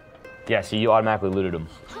 Yeah, see, you automatically looted him.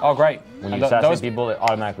 Oh, great! When you assassinate people, it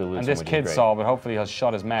automatically loots them. And this kid saw, but hopefully he'll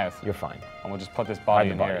shut his mouth. You're fine. And we'll just put this body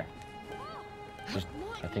in here.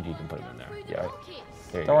 I think you can put him in there. Yeah.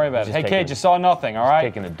 Don't worry about it. Hey, kid, you saw nothing, all right?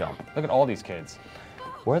 Taking a dump. Look at all these kids.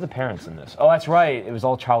 Where are the parents in this? Oh, that's right. It was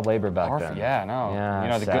all child labor back then. Yeah, no. Yeah, you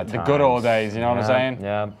know, the good old days, you know what I'm saying?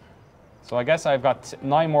 Yeah. So I guess I've got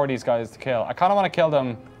 9 more of these guys to kill. I kind of want to kill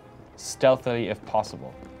them stealthily if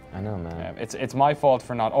possible. I know, man. It's my fault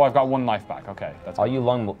for not... Oh, I've got 1 knife back. Okay, that's all you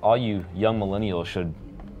young millennials should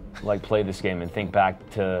like play this game and think back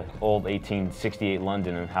to old 1868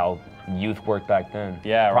 London and how youth worked back then.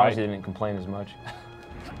 Yeah, right. Probably didn't complain as much.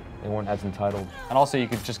 They weren't as entitled. And also, you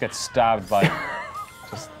could just get stabbed by...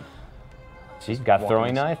 She's got a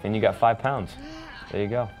throwing knife, and you got 5 pounds. There you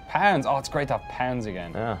go. Pounds? Oh, it's great to have pounds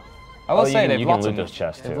again. Yeah. I will say they've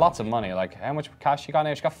lots of money. Like, how much cash you got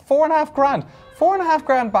now? She got 4.5 grand. 4.5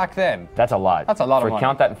 grand back then. That's a lot. That's a lot of money.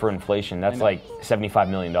 Count that for inflation. That's like $75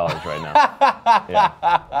 million right now.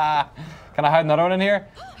 Yeah. Can I hide another one in here?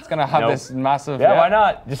 It's gonna have this massive. Yeah, why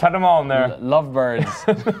not? Just have them all in there. Lovebirds.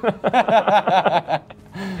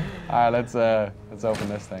 All right, let's open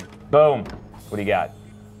this thing. Boom. What do you got?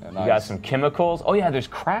 Nice. You got some chemicals. Oh yeah, there's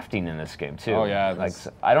crafting in this game too. Oh yeah. Like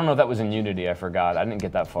I don't know if that was in Unity. I forgot. I didn't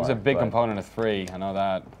get that far. It was a big component of 3. I know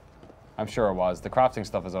that. I'm sure it was. The crafting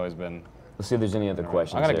stuff has always been. Let's see if there's any other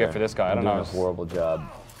questions. I'm gonna go for this guy. I don't know. A horrible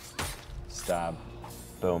job. Stab.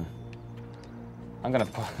 Boom. I'm gonna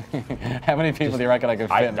put. How many people do you reckon I could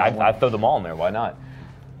fit? I throw them all in there. Why not?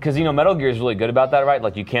 Because you know Metal Gear is really good about that, right?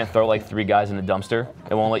 Like you can't throw like 3 guys in a dumpster.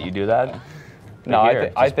 It won't let you do that. No,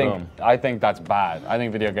 I think that's bad. I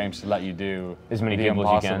think video games should let you do as many people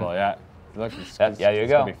as you can. Yeah. Look, yeah, you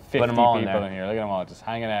go. Be 50 Put them all in there. In here. Look at them all just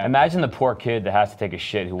hanging out. Imagine the poor kid that has to take a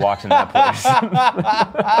shit who walks in that place.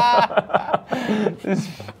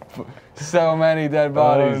 So many dead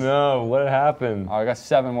bodies. Oh no, what happened? Oh, I got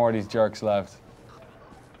 7 more of these jerks left.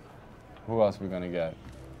 Who else are we gonna get?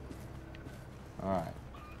 All right.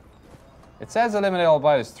 It says eliminate all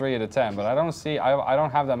blighters 3 out of 10, but I don't see. I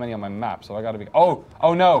don't have that many on my map, so I gotta be. Oh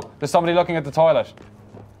no! There's somebody looking at the toilet.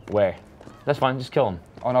 Where? That's fine. Just kill him.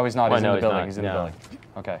 Oh no, he's not. He's in the building. He's in the building.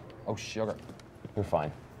 Okay. Oh sugar. You're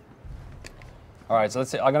fine. All right. So let's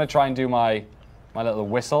see. I'm gonna try and do my little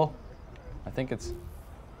whistle. I think it's.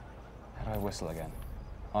 How do I whistle again?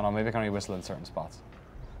 Oh no, maybe I can only whistle in certain spots.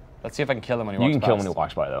 Let's see if I can kill him when he walks by. You can kill him when he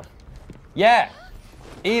walks by, though. Yeah.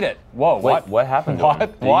 Eat it. Whoa, wait, what happened to him?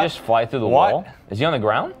 Did he just fly through the wall? Is he on the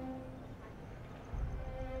ground?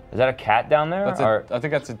 Is that a cat down there? I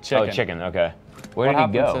think that's a chicken. Oh, chicken, okay. Where did he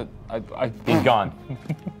go? He's gone.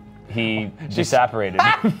 he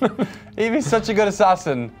disapparated. Evie's such a good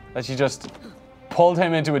assassin that she just pulled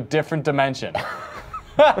him into a different dimension.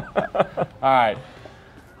 All right.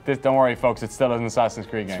 Don't worry, folks. It's still an Assassin's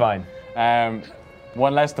Creed game. It's fine.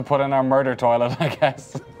 One less to put in our murder toilet, I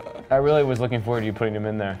guess. I really was looking forward to you putting him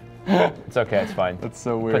in there. It's okay, it's fine. That's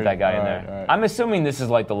so weird. Put that guy in there. All right. I'm assuming this is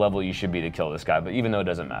like the level you should be to kill this guy, but even though it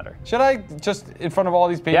doesn't matter. Should I just, in front of all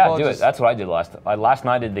these people? Yeah, do it. That's what I did last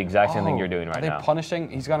night. I did the exact same thing you're doing right now. Are they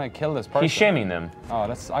punishing? He's going to kill this person. He's shaming them. Oh,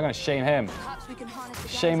 I'm going to shame him.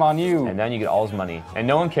 Shame on you. And then you get all his money. And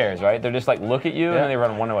no one cares, right? They're just like, look at you, and then they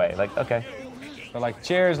run one away. Like, okay. They're like,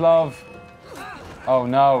 cheers, love. Oh,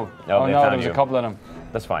 no. No, oh, no, there was a couple of them.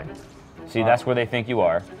 That's fine. See, that's where they think you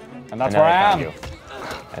are. And that's where I am.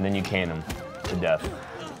 And then you cane them to death.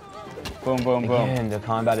 Boom, boom, boom. And the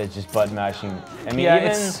combat is just button mashing. I mean, yeah,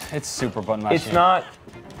 even, it's super button mashing. It's not,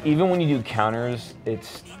 even when you do counters,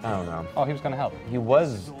 it's, I don't know. Oh, he was going to help. He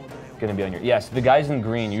was going to be on your, yes, the guys in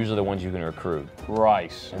green usually the ones you can recruit.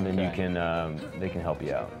 Right. And then you can, they can help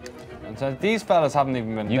you out. And so these fellas haven't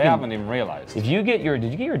even been, haven't even realized. If you get your,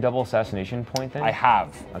 did you get your double assassination point thing? I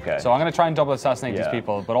have. Okay. So I'm going to try and double assassinate these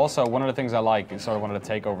people, but also one of the things I like is sort of one of the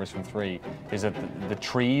takeovers from 3 is that the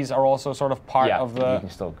trees are also sort of part of the... you can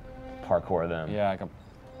still parkour them. Yeah, I can...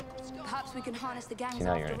 Perhaps we can harness the gangs. See,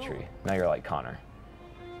 now you're in a tree. Now you're like Connor.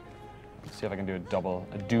 Let's see if I can do a double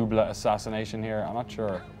assassination here. I'm not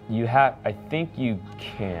sure. You have, I think you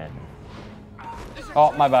can.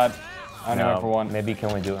 Oh, my bad. I only went for one. Maybe you can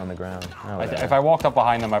only do it on the ground. Oh, if I walked up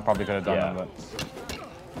behind them, I probably could have done it. But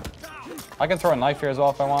I can throw a knife here as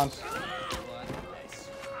well if I want.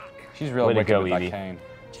 She's real wicked with that cane.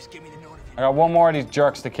 I got one more of these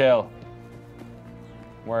jerks to kill.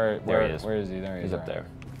 Where is he? There he is. He's up there.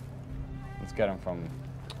 Let's get him from...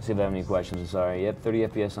 See if I have any questions. I'm sorry. Yep, 30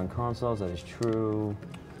 FPS on consoles. That is true.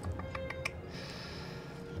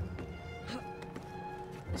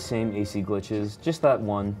 Same AC glitches. Just that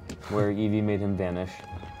one where Evie made him vanish.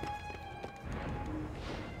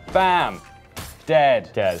 Bam! Dead.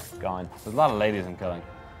 Dead. Gone. There's a lot of ladies I'm killing.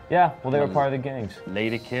 Yeah, well, they were part of the gangs.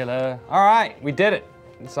 Lady killer. All right, we did it.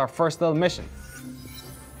 It's our first little mission.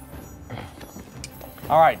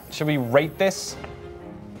 All right, should we rate this?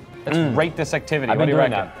 Let's rate this activity. What do you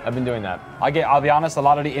reckon? I've been doing that. I'll be honest, a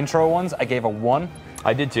lot of the intro ones, I gave a 1.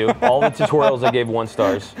 I did too. All the tutorials I gave 1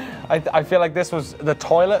 stars. I feel like this was, the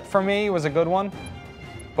toilet for me was a good one,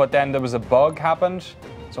 but then there was a bug happened,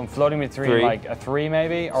 so I'm floating between like a 3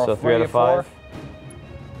 maybe, or so a 3 out of 5.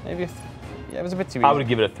 Maybe, yeah, it was a bit too easy. I would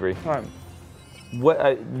give it a 3. All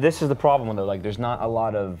right. This is the problem though, like there's not a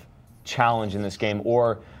lot of challenge in this game,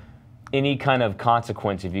 or any kind of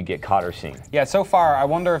consequence if you get caught or seen. Yeah, so far, I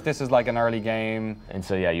wonder if this is like an early game. And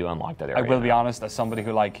so yeah, you unlock that area. I will be honest, as somebody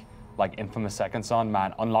who like Infamous Second Son,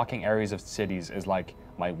 man, unlocking areas of cities is like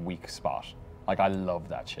my weak spot. Like I love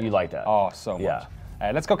that shit. You like that? Oh, so much.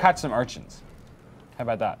 Yeah. Let's go catch some urchins. How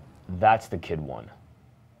about that? That's the kid one.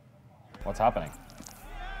 What's happening?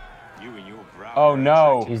 You and your brother oh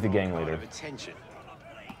no. He's the gang leader.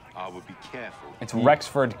 I would be careful. It's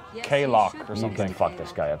Rexford K-Lock or something. You can fuck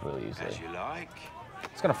this guy up really easily. As you like.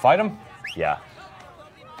 He's gonna fight him? Yeah.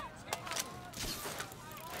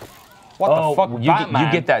 What the fuck, Batman?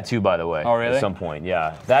 You get that too, by the way. Oh, really? At some point,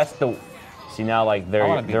 yeah. That's the. See now, like they're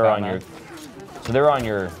on your. So they're on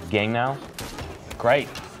your gang now. Great.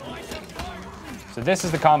 So this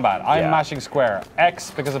is the combat. I'm mashing square.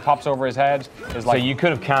 X, because it pops over his head, is like... So you could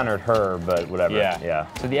have countered her, but whatever. Yeah.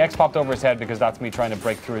 So the X popped over his head because that's me trying to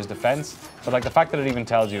break through his defense. But like the fact that it even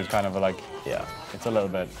tells you is kind of like... Yeah. It's a little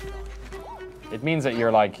bit... It means that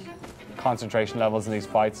your like concentration levels in these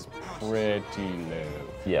fights is pretty low.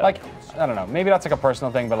 Yeah. Like, I don't know, maybe that's like a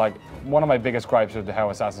personal thing, but like one of my biggest gripes with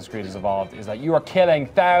how Assassin's Creed has evolved is that you are killing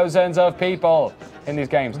thousands of people in these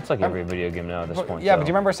games. It's like every video game now at this point. Yeah, but do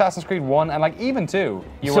you remember Assassin's Creed 1 and like even 2?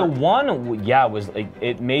 So 1, yeah, was like,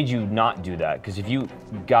 it made you not do that, because if you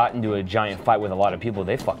got into a giant fight with a lot of people,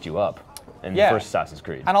 they fucked you up in the first Assassin's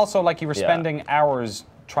Creed. And also like you were spending hours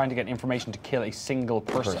trying to get information to kill a single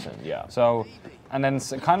person. Yeah. So, and then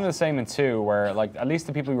kind of the same in 2, where like at least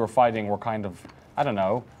the people you were fighting were kind of, I don't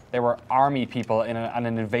know, they were army people in an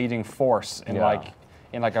invading force in like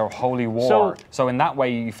a holy war. So in that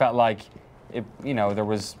way you felt like it, you know, there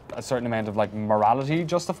was a certain amount of like morality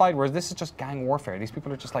justified, whereas this is just gang warfare. These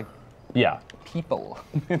people are just like people.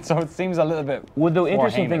 So it seems a little bit Well, the more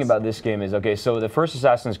interesting heinous. thing about this game is, okay, so the first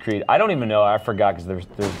Assassin's Creed, I don't even know, I forgot because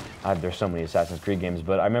there's so many Assassin's Creed games,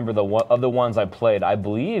 but I remember of the ones I played, I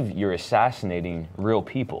believe you're assassinating real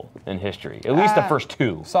people in history. At least the first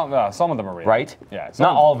 2. Some of them are real. Right? Yeah.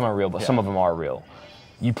 Not all of them are real, but some of them are real.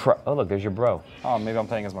 Oh, look, there's your bro. Oh, maybe I'm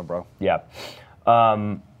playing as my bro. Yeah.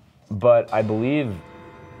 but I believe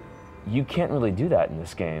you can't really do that in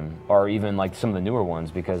this game, or even like some of the newer ones,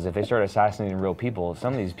 because if they start assassinating real people,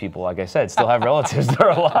 some of these people, like I said, still have relatives that are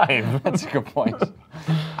alive. That's a good point.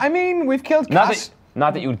 I mean, we've killed Not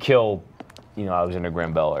that you would kill, you know, Alexander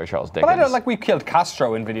Graham Bell or Charles Dickens. But I don't like we killed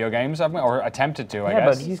Castro in video games, haven't we? Or attempted to, I Yeah,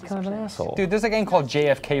 guess. but he's kind of an asshole. Dude, there's a game called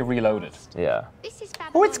JFK Reloaded. Yeah.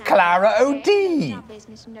 Oh, it's Clara O.D.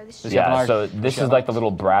 Yeah, so this is like the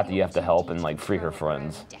little brat that you have to help and like free her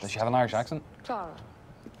friends. Does she have an Irish accent? Clara.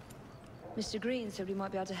 Mr. Green said we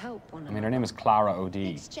might be able to help one I mean, her name is Clara O.D. In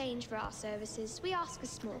exchange for our services, we ask a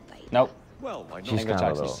small favor. Nope. Well, I She's kind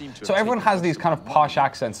of a little. So everyone has these kind of posh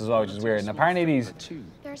accents as well, which is weird. And apparently these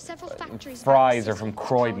There are several factories. fries are from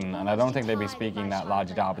Croydon, and I don't think they'd be speaking that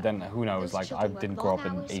la-di-da, but then who knows, like, I didn't grow up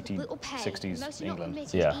in 1860s England.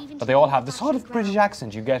 Yeah. But they all have the sort of British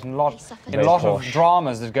accent you get in a lot of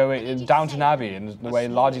dramas that go in Downton Abbey, and the way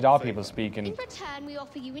la-di-da people speak. And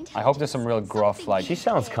I hope there's some real gruff, like, She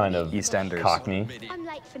sounds kind of EastEnders. Cockney. I'm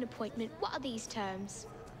late for an appointment. What are these terms?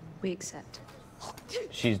 We accept.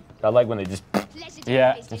 I like when they just.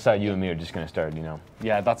 Yeah. That's how you and me are just gonna start, you know.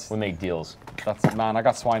 Yeah, that's We make deals. man. I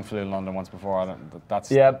got swine flu in London once before. That's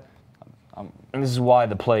Yep. And this is why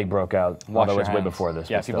the plague broke out. Wash Although your it's way hands. before this.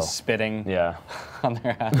 Yeah, but people still. spitting Yeah. on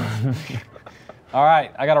their hands. All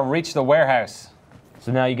right, I gotta reach the warehouse.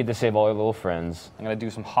 So now you get to save all your little friends. I'm gonna do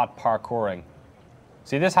some hot parkouring.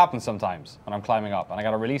 See, this happens sometimes when I'm climbing up, and I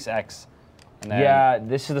gotta release X. And then Yeah,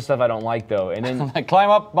 this is the stuff I don't like though. And then like, climb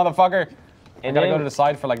up, motherfucker. And I gotta then- go to the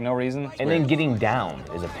side for like no reason. and then getting down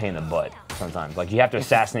is a pain in the butt sometimes. Like you have to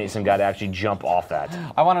assassinate some guy to actually jump off that.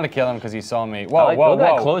 I wanted to kill him because he saw me. Whoa, Like, whoa, look at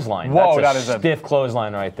whoa! that clothesline. Whoa, That's that is a stiff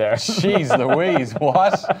clothesline right there. Jeez Louise,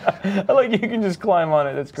 what? Like you can just climb on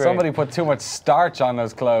it. That's great. Somebody put too much starch on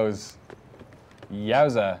those clothes.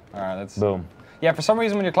 Yowza! All right, let's. Boom. Yeah, for some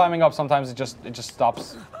reason when you're climbing up, sometimes it just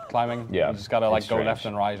stops climbing. Yeah, You just gotta like it's go strange. left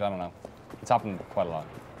and right. I don't know. It's happened quite a lot.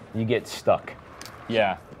 You get stuck.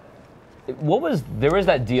 Yeah. There was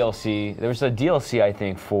that DLC. There was a DLC I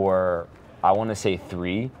think for I want to say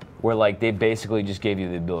 3, where like they basically just gave you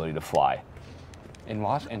the ability to fly. In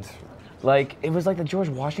what? Like it was like the George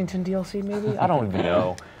Washington DLC maybe. I don't even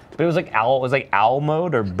know. But it was like owl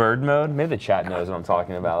mode or bird mode. Maybe the chat knows what I'm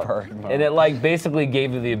talking about. Bird mode. And it like basically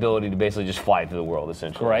gave you the ability to basically just fly through the world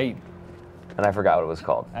essentially. Great. And I forgot what it was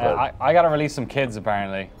called. but- I gotta release some kids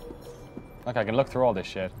apparently. Look, I can look through all this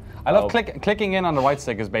shit. I love clicking in on the right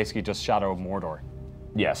stick is basically just Shadow of Mordor.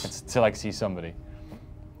 yes. To like see somebody.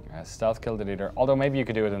 Stealth kill the leader. Although maybe you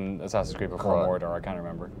could do it in Assassin's Creed before Mordor, I can't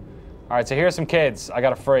remember. All right, so here's some kids I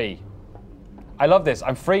gotta free. I love this.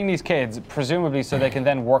 I'm freeing these kids, presumably so they can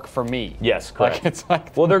then work for me. Yes, correct. Like, it's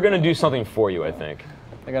like Well, they're gonna do something for you, I think.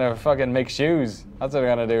 they're gonna fucking make shoes. That's what they're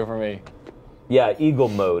gonna do for me. Yeah, Eagle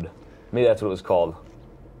mode. Maybe that's what it was called.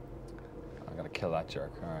 I gotta kill that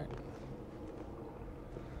jerk. All right.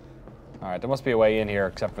 All right, there must be a way in here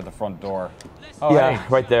except for the front door. Oh, Yeah, hey.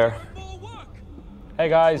 right there. Hey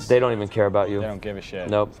guys. They don't even care about you. They don't give a shit.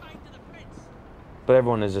 Nope. But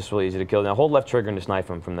everyone is just really easy to kill. Now hold left trigger and just knife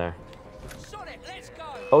him from there.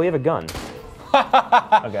 Oh, you have a gun.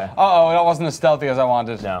 Okay. Uh-oh, that wasn't as stealthy as I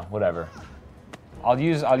wanted. No, whatever. I'll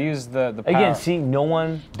use the power. Again, see, no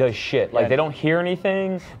one does shit. Like, Yeah. they don't hear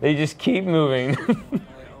anything. They just keep moving.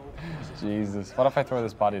 Jesus. What if I throw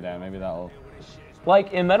this body down? Maybe that'll...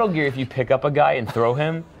 Like, in Metal Gear, if you pick up a guy and throw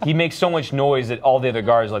him, he makes so much noise that all the other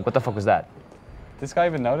guards are like, what the fuck was that? This guy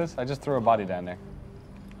even notice? I just threw a body down there.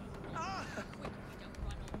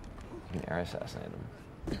 You can air assassinate him.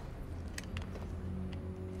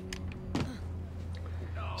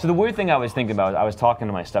 So the weird thing I was thinking about, I was talking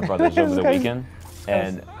to my stepbrothers over the weekend,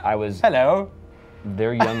 and I was, Hello.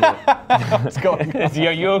 they're younger. What's going on?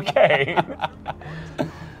 Are you okay?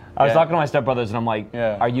 I was Yeah. talking to my stepbrothers, and I'm like,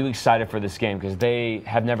 Yeah. are you excited for this game? Because they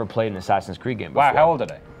have never played an Assassin's Creed game before. Wow, how old are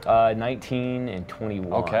they? 19 and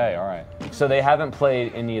 21. Okay, all right. So they haven't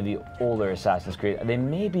played any of the older Assassin's Creed. They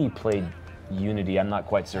maybe played Unity, I'm not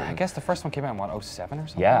quite certain. I guess the first one came out in, what, 07 or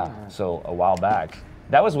something? Yeah, so a while back.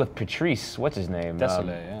 That was with Patrice, what's his name? Desolé,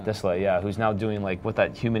 yeah. Desolé, yeah, who's now doing like, what,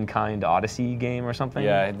 that Humankind Odyssey game or something?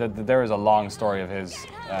 Yeah, there is a long story of his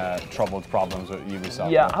troubled problems with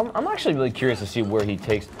Ubisoft. Yeah, I'm actually really curious to see where he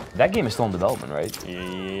takes. That game is still in development, right?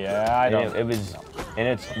 Yeah, I And don't... it was, and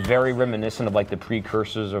it's very reminiscent of like the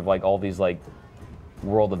precursors of like all these like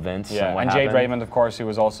world events. Yeah, what and Jade happened. Raymond, of course, who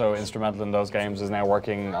was also instrumental in those games, is now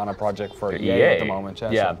working on a project for EA at the moment.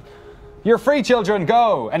 Yeah. You're free, children.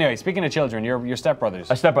 Go. Anyway, speaking of children, your stepbrothers.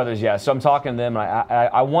 Stepbrothers, yeah. So I'm talking to them, and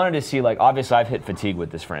I wanted to see, like, obviously I've hit fatigue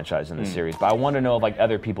with this franchise and this series, but I want to know if, like,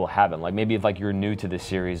 other people haven't. Like, maybe if, like, you're new to this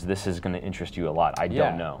series, this is going to interest you a lot. I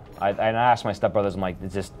don't know. And I asked my stepbrothers, I'm like,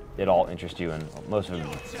 it all interests you? And most of them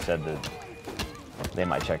said that they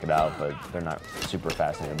might check it out, but they're not super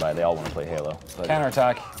fascinated by it. They all want to play Halo. But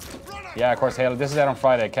Counterattack. Yeah, of course, Halo. This is out on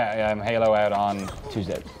Friday. Halo out on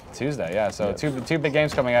Tuesday, yeah. So two big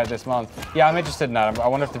games coming out this month. Yeah, I'm interested in that. I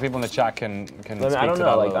wonder if the people in the chat can speak to that a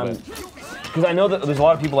little bit. Because I know that there's a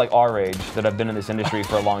lot of people like our age that have been in this industry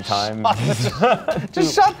for a long time.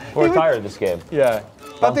 Just shut. We're tired of this game. Yeah.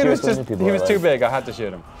 That dude was too big. I had to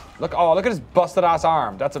shoot him. Look at his busted ass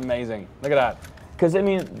arm. That's amazing. Look at that. Because I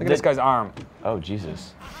mean, look at this guy's arm. Oh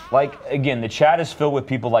Jesus. Like, again, the chat is filled with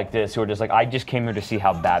people like this who are just like, I just came here to see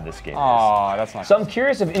how bad this game is. Oh, that's not So I'm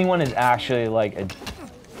curious if anyone is actually, like,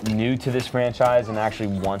 new to this franchise and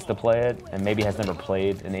actually wants to play it and maybe has never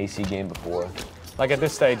played an AC game before. Like, at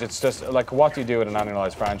this stage, it's just, like, what do you do with an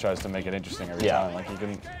annualized franchise to make it interesting every time? Like, you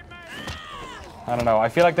can... I don't know. I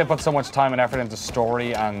feel like they put so much time and effort into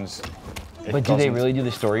story and... But do they really do the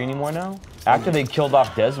story anymore now? After they killed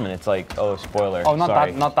off Desmond, it's like, oh, spoiler. Oh,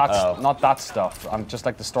 not that stuff. Just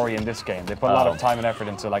like the story in this game. They put a lot of time and effort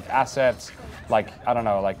into like assets, like I don't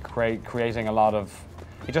know, like creating a lot of.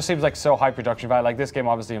 It just seems like so high production value. Like this game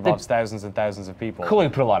obviously involves thousands and thousands of people. Clearly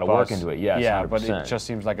put a lot of work into it. Yes, yeah, 100%. But it just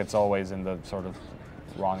seems like it's always in the sort of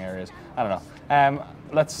wrong areas. I don't know.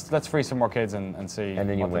 Let's free some more kids and see. And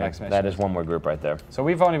then you what the win. next mission That is one more group right there. So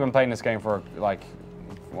we've only been playing this game for like.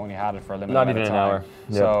 Only had it for a limited amount of time.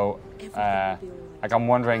 Not even an hour. So, like, I'm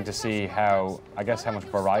wondering to see how much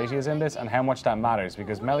variety is in this and how much that matters,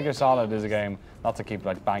 because Metal Gear Solid is a game, not to keep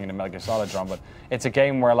like banging the Metal Gear Solid drum, but it's a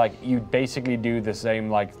game where like you basically do the same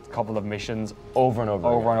like couple of missions over and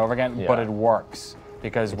over again, but it works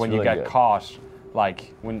because when you get caught,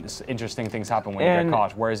 like when interesting things happen when you get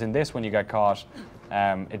caught. Whereas in this, when you get caught,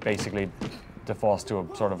 it basically defaults to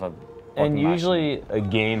a sort of a. And usually a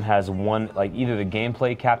game has one, like either the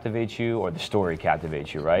gameplay captivates you or the story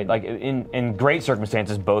captivates you, right? Like in great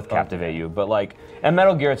circumstances, both captivate you. But like in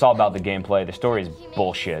Metal Gear, it's all about the gameplay. The story is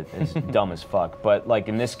bullshit. It's dumb as fuck. But like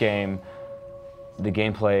in this game, the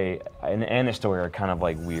gameplay and the story are kind of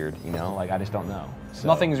like weird, you know? Like I just don't know. So.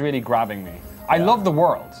 Nothing's really grabbing me. I love the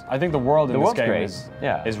world. I think the world in this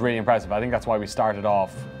game is really impressive. I think that's why we started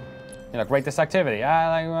off. You know, rate this activity.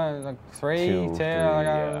 Like 3, 2.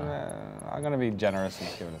 I'm gonna be generous and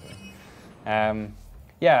give it a 3.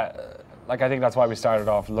 Yeah, like I think that's why we started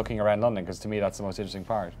off looking around London, because to me that's the most interesting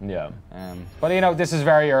part. Yeah. But you know, this is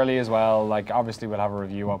very early as well. Like obviously we'll have a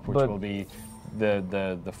review up, which will be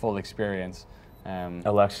the full experience.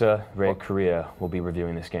 Alexa, Ray Korea will be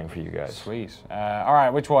reviewing this game for you guys. Sweet. All right,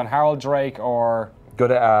 which one? Harold Drake or? Go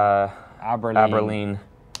to Aberlin.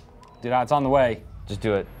 Do that. It's on the way. Just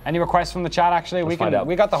do it. Any requests from the chat? Actually, we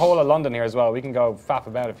got the whole of London here as well. We can go faff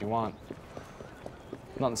about if you want.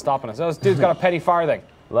 Nothing stopping us. Oh, this dude's got a petty farthing.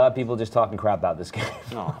 A lot of people just talking crap about this game.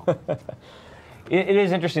 No. It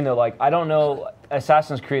is interesting though. Like I don't know,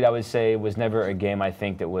 Assassin's Creed I would say was never a game I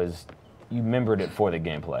think that was. You remembered it for the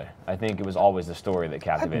gameplay. I think it was always the story that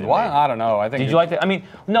captivated me. I don't know. I think. Did you like that? I mean,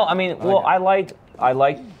 no. I mean, well, I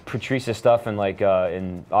liked Patrice's stuff and like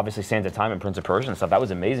and obviously Sands of Time and Prince of Persia and stuff. That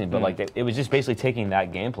was amazing. But like it was just basically taking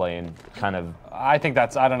that gameplay and kind of. I think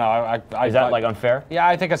that's. I don't know. Is that like unfair? Yeah,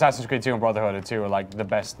 I think Assassin's Creed 2 and Brotherhood 2 are like the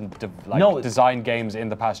best design games in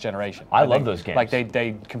the past generation. I love those games. Like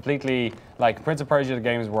they completely like Prince of Persia. The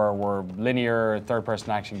games were linear third-person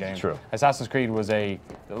action games. True. Assassin's Creed was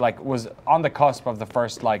was on the cusp of the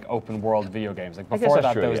first like open world video games. Like before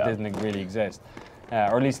that, those didn't really exist, or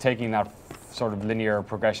at least taking that sort of linear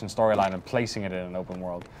progression storyline and placing it in an open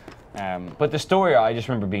world. But the story, I just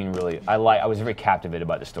remember being really. I was very captivated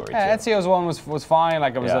by the story too. Ezio's one was fine.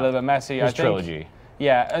 Like it was a little bit messy. His trilogy.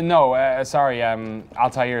 Yeah, no, sorry,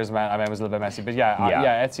 Altair's man, was a little bit messy, but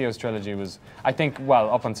yeah, Ezio's trilogy was, I think, well,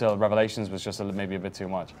 up until Revelations was just maybe a bit too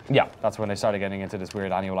much. Yeah. That's when they started getting into this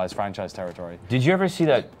weird annualized franchise territory. Did you ever see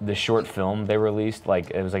the short film they released? Like,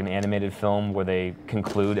 it was like an animated film where they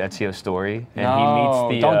conclude Ezio's story, and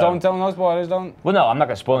he meets the... Don't tell no spoilers, don't... Well, no, I'm not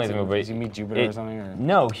going to spoil anything. Does he meet Jupiter or something? Or?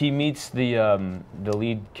 No, he meets the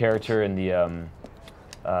lead character in the...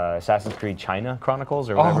 Assassin's Creed China Chronicles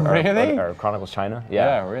or whatever. Oh, really? Or Chronicles China.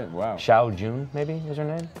 Yeah, really? Wow. Xiao Jun, maybe, is her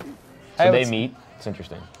name? Hey, so they meet. It's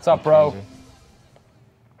interesting. What's up, bro?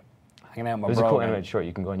 Hanging out with my bro. It was a cool animated short.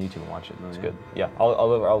 You can go on YouTube and watch it. It's good. Yeah,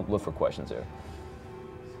 I'll look for questions there.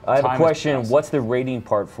 I have a question. What's the rating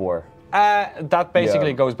part for? That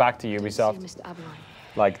basically goes back to Ubisoft.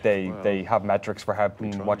 Like they have metrics for how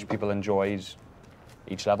much people enjoyed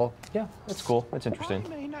each level. Yeah, that's cool. That's interesting. I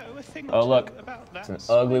may know a thing Oh, or look. two about that It's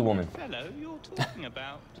an ugly woman. fellow you're talking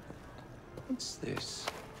about. What's this?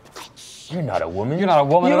 You're not a woman. You're not a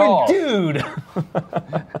woman You're at all. a dude.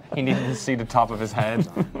 He needed to see the top of his head,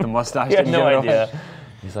 the mustache. He had didn't no give it away. idea.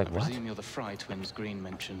 He's like, what? Presume you're the Fry twins Green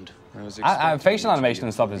mentioned. I was Facial expecting you to animation be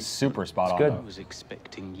and stuff is super spot on. good. I though. was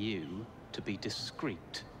expecting you to be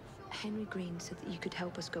discreet. Henry Green said that you could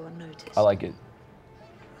help us go unnoticed. I like it.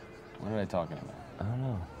 What are they talking about? I don't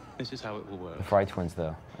know. This is how it will work. The Fry twins,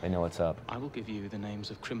 though. They know what's up. I will give you the names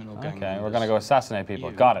of criminal gang Okay, we're members. gonna go assassinate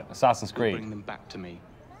people. You Got it. Assassin's will Creed. Bring them back to me.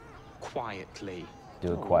 Quietly. Do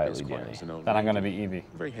it Oh, quietly, it's quite Danny. as an old Then I'm lady. gonna be Evie.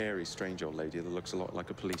 A very hairy, strange old lady that looks a lot like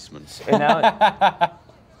a policeman. And now,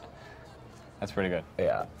 That's pretty good.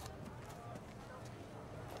 yeah.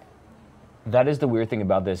 That is the weird thing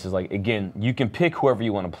about this is like, again, you can pick whoever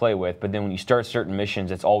you want to play with, but then when you start certain missions,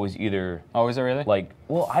 it's always either Oh, is it really? like,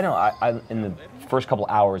 well, I don't, I in the first couple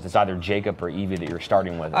hours, it's either Jacob or Evie that you're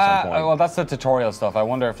starting with at some point. Well, that's the tutorial stuff. I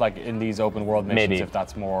wonder if, like, in these open world missions, Maybe. if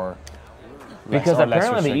that's more. Because or less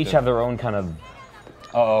apparently they each restrictive. have their own kind of,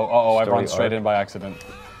 I story ran straight arc. in by accident.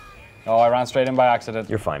 Oh, I ran straight in by accident.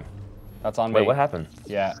 you're fine. That's on Wait, me. what happened?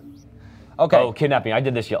 Yeah. Okay. Oh, kidnapping. I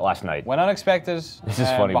did this last night. When unexpected, This is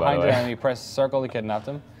funny, by behind the an way. enemy, press circle to kidnap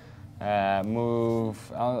them. Move.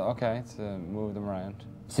 Okay, to move them around.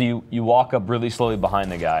 So you walk up really slowly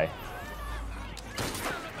behind the guy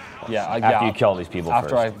Yeah. after you kill all these people After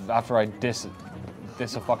first. I diss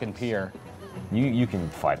a fucking peer. You can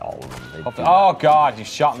fight all of them. They do Oh God! You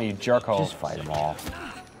shot me, you jerkhole. Just fight them all.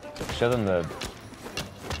 Show them the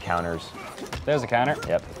counters. There's a counter.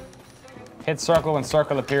 Yep. Hit circle when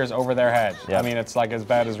circle appears over their head. Yep. I mean, it's like as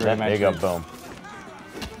bad as There you rudimentary. go. Boom.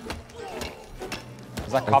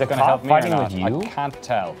 Is that cop the gonna cop help me or fighting not? with you? I can't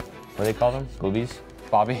tell. What do they call them? Boobies?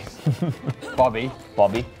 Bobby. Bobby.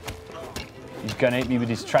 Bobby? He's gonna hit me with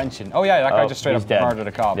his truncheon. Oh yeah, that guy Oh, just straight he's up dead. murdered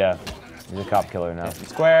a cop. Yeah. He's a cop killer now.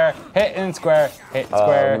 Square. Hit in square. Hit in Let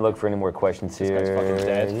square. me look for any more questions here. guy's fucking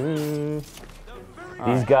dead.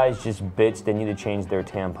 These guys just bitch. They need to change their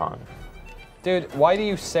tampon. Dude, why do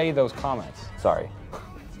you say those comments? Sorry.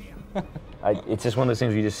 It's just one of those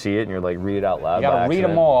things where you just see it and you're like, read it out loud. You gotta by read them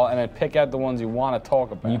accident. all and then pick out the ones you want to talk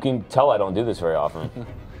about. You can tell I don't do this very often.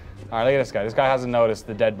 All right, look at this guy. This guy hasn't noticed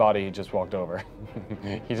the dead body he just walked over.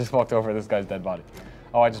 He just walked over this guy's dead body.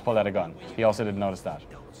 Oh, I just pulled out a gun. He also didn't notice that.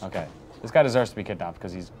 Okay. This guy deserves to be kidnapped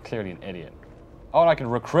because he's clearly an idiot. Oh, and I can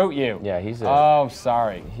recruit you. Yeah, he's a- Oh,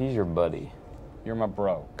 sorry. He's your buddy. You're my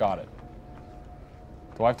bro. Got it.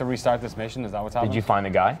 Do I have to restart this mission? Is that what's happening? Did you find the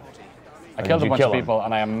guy? I or killed did a you bunch kill of him? people,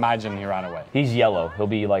 and I imagine he ran away. He's yellow. He'll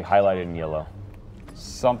be like highlighted in yellow.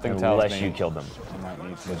 Something tells Unless me you killed him, I might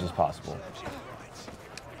need to. which is possible.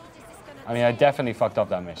 I mean, I definitely fucked up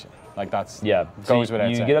that mission. Like, that's Yeah. So goes without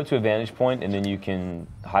you saying. get up to a vantage point and then you can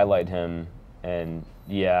highlight him. And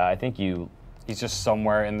yeah, I think you. He's just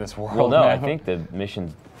somewhere in this world. Well, no, I now. think the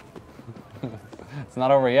mission's. It's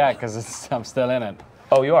not over yet because I'm still in it.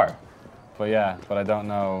 Oh, you are. But yeah, but I don't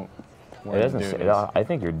know where It to doesn't do say. this. I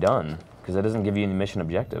think you're done because it doesn't give you any mission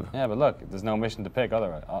objective. Yeah, but look, there's no mission to pick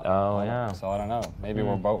otherwise. Oh, yeah. So I don't know. Maybe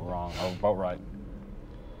we're both wrong or both right.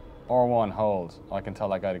 Or one hold. I can tell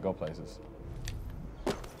that guy to go places.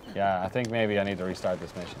 Yeah, I think maybe I need to restart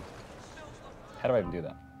this mission. How do I even do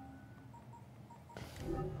that?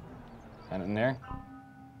 Anything there?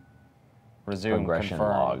 Resume. Progression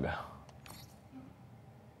confirm. log.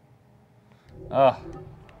 Ugh.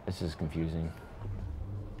 This is confusing.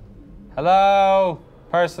 Hello,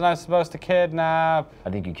 person I'm supposed to kidnap. I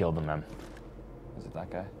think you killed him, man. Is it that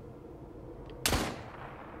guy?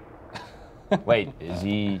 Wait, is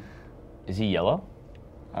he yellow?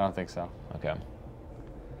 I don't think so. Okay.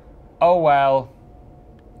 Oh well.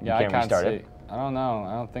 Yeah, can't I can't restart see. it? I don't know.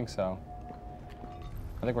 I don't think so.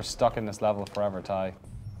 I think we're stuck in this level forever, Ty.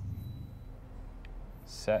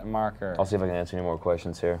 Set marker. I'll see if I can answer any more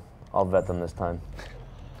questions here. I'll vet them this time.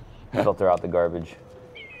 Filter out the garbage.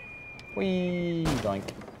 Whee! Doink.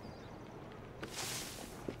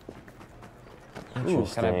 Ooh,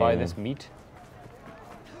 can I buy this meat?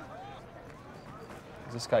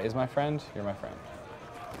 This guy is my friend? You're my friend.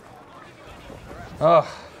 Ugh.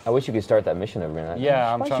 I wish you could start that mission over again.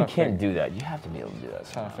 Yeah, I'm Why trying you to can't do that. You have to be able to do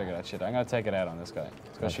that. Trying to figure that shit out. I'm gonna take it out on this guy. Let's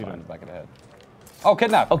go That's shoot him fine. in the back of the head. Oh,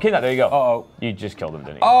 kidnap! Okay, now there you go. Uh-oh. You just killed him,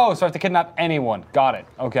 didn't you? Oh, so I have to kidnap anyone. Got it.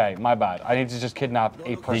 Okay, my bad. I need to just kidnap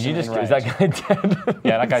a person. Did you just? in Is range. that guy dead?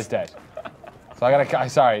 Yeah, that guy's dead. So I gotta.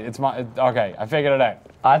 Sorry, it's my. Okay, I figured it out.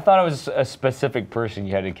 I thought it was a specific person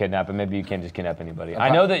you had to kidnap, and maybe you can't just kidnap anybody. I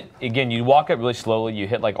know that again. You walk up really slowly. You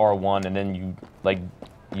hit like R1, and then you like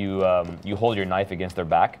you hold your knife against their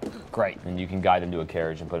back, Great. and you can guide them to a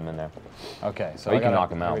carriage and put them in there. Okay, so Or you I can gotta-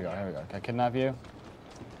 knock 'em out. Here we go, here we go. Can I kidnap you?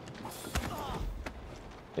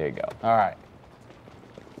 There you go. All right.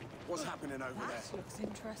 What's happening over there? Looks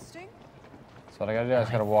interesting. So what I gotta do, I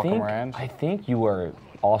just gotta walk them around. I think you are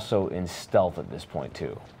also in stealth at this point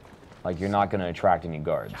too. Like you're not going to attract any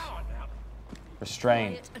guards.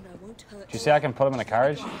 Restrained. Quiet and I won't hurt Do you see I can put him in a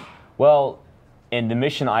carriage? Well, in the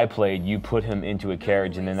mission I played, you put him into a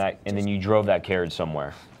carriage and then you drove that carriage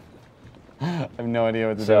somewhere. I have no idea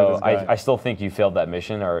what to do So with this guy. I still think you failed that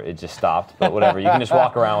mission or it just stopped. But whatever, you can just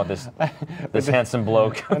walk around with this handsome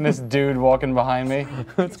bloke. And this dude walking behind me.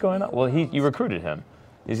 What's going on? Well, you recruited him.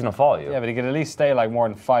 He's gonna follow you. Yeah, but he could at least stay like more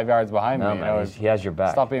than 5 yards behind No, me. man, he has your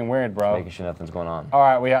back. Stop being weird, bro. Making sure nothing's going on. All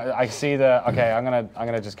right, I see the. Okay, I'm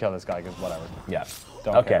gonna just kill this guy because whatever. Yeah.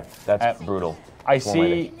 Don't Okay, care. that's brutal. I That's one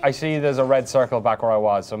way see. I see. There's a red circle back where I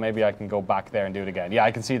was, so maybe I can go back there and do it again. Yeah,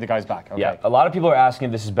 I can see the guy's back. Okay. Yeah, a lot of people are asking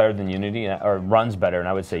if this is better than Unity or runs better, and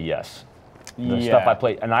I would say yes. The stuff I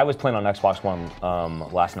played, and I was playing on Xbox One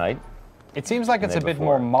last night. It seems like it's the a day bit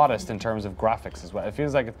before. more modest in terms of graphics as well. It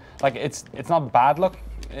feels like it's not bad look.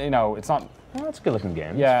 You know, it's not. Well, it's a good looking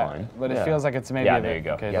game. Yeah, it's fine. but it Yeah. feels like it's maybe. Yeah, a there bit, you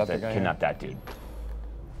go. Okay, You have is that to the guy? kidnap that dude.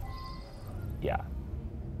 Yeah.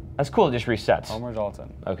 That's cool. It just resets. Homer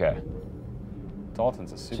Dalton. Okay.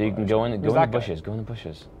 Dalton's a super. So you can go in Who's the that guy? bushes. Go in the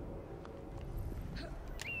bushes.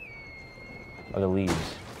 Oh, the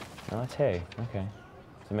leaves. No, that's hay. Okay.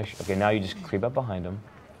 So make sure. Okay, now you just creep up behind him,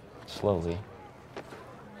 slowly.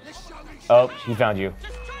 Oh, he found you.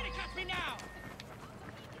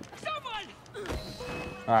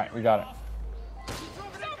 All right, we got it.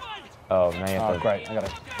 Oh, now you have Oh, to. great! I got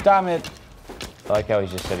it. Damn it! I like how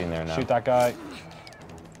he's just sitting there now. Shoot that guy.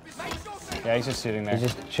 Yeah, he's just sitting there.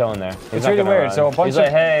 He's just chilling there. He's It's not really gonna weird, run. so a bunch he's like,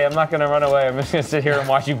 of- hey, I'm not gonna run away. I'm just gonna sit here and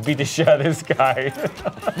watch you beat the shit out of this guy.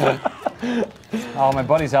 Oh, my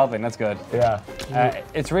buddy's helping. That's good. Yeah.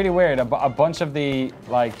 It's really weird. A bunch of the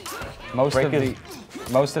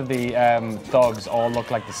most of the thugs all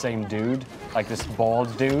look like the same dude, like this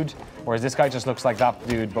bald dude, whereas this guy just looks like that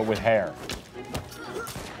dude but with hair.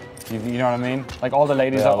 You know what I mean? Like all the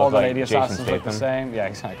ladies, Yeah, all look the like lady Jason assassins look the Statham. same. Yeah,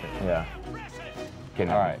 exactly. Yeah. Okay,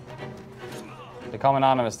 All right. Become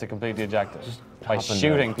anonymous to complete the objective by hop in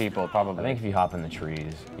shooting there. people, probably. I think if you hop in the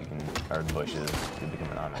trees, you can, or the bushes, you become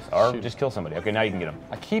anonymous. Or just kill somebody. Okay, now you can get him.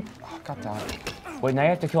 I keep. Oh, God damn it. Wait, now you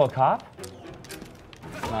have to kill a cop?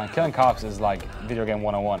 Nah, killing cops is like video game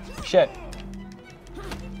 101. Shit.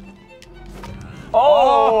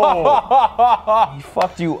 Oh! He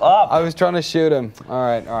fucked you up. I was trying to shoot him. All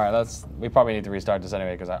right. We probably need to restart this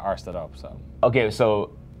anyway because I arsed it up. So. Okay,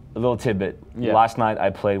 so a little tidbit. Yeah. Last night I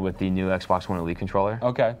played with the new Xbox One Elite controller.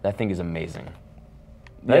 Okay. That thing is amazing.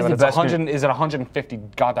 Yeah, is but the it's best 100. Is it 150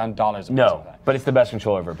 goddamn dollars? No, but it's the best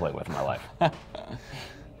controller I've ever played with in my life.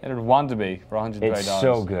 It would want to be for 120 It's dollars.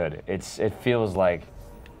 so good. It feels like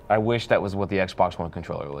I wish that was what the Xbox One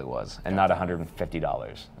controller really was, and not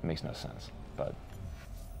 $150. It makes no sense, but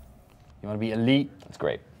You want to be elite? it's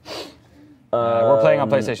great. We're playing on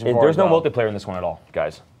PlayStation 4. There's as no well. multiplayer in this one at all,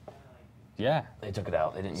 guys. Yeah. They took it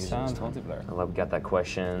out. They didn't use Sounds it. this time. multiplayer. I love we got that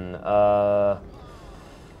question.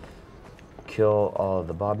 Kill all of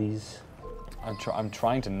the bobbies. I'm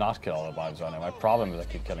trying to not kill all the bobbies right now. My problem is I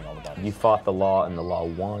keep killing all the bobbies. You fought the law and the law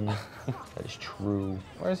won. That is true.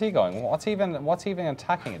 Where is he going? What's he even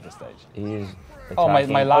attacking at this stage? He is. Oh, my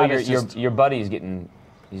attacking- lad is your, just- your buddy's getting.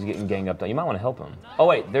 He's getting ganged up. You might want to help him. Oh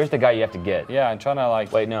wait, there's the guy you have to get. Yeah, I'm trying to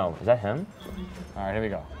like. Wait, no, is that him? All right, here we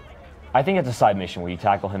go. I think it's a side mission where you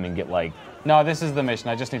tackle him and get like. No, this is the mission.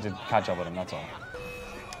 I just need to catch up with him. That's all.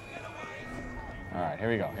 All right, here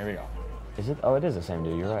we go. Here we go. Is it? Oh, it is the same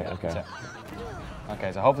dude. You're right. That's Okay. it.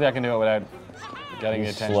 Okay, so hopefully I can do it without getting the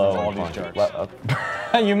He's attention slow of all and these punch. jerks.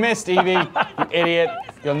 Well, You missed, Evie. You idiot.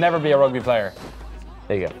 You'll never be a rugby player.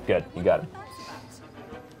 there you go. Good. You got it.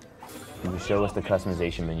 You show us the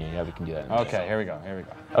customization menu. Yeah, we can do that. Okay, here we go. Here we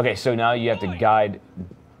go. Okay, so now you have to guide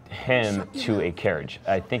him to a carriage.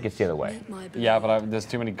 I think it's the other way. Yeah, but there's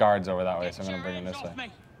too many guards over that way, so I'm gonna bring him this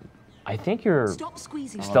way. I think you're Stop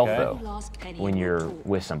squeezing stealth Okay. though when you're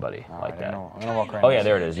with somebody like that. I'm gonna walk around. Oh yeah, this.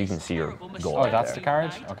 there it is. You can see your goal. Oh, right that's there. the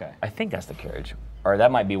carriage? Okay. I think that's the carriage, or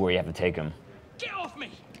that might be where you have to take him. Get off me!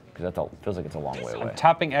 Because that feels like it's a long way away. I'm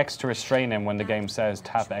tapping X to restrain him when the game says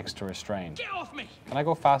tap X to restrain. Get off me! Can I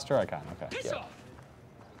go faster? I can. Okay. Piss off!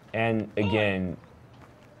 And again,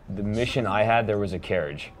 the mission I had, there was a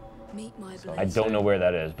carriage. Meet my I don't know where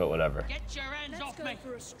that is, but whatever. Get your hands off me!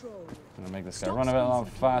 For a stroll. I'm gonna make this guy run a bit long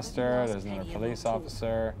faster. There's another police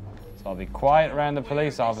officer. So I'll be quiet around the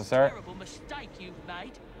police officer. Terrible mistake you've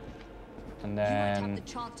made. And You won't have then the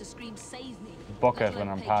chance to scream, "Save me." book let it when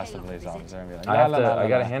alone I'm pay past the Kayla police for officer and be like, I have "La, to. la, la, I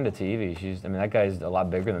gotta la." hand it to Evie. I mean, that guy's a lot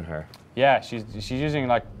bigger than her. Yeah, she's using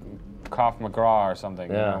like Cough McGraw or something.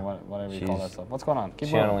 Yeah. You know, whatever you call that She's stuff. What's going on? Keep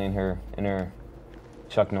moving. Channeling her inner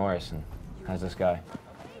Chuck Norris and has this guy.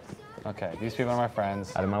 Okay, these people are my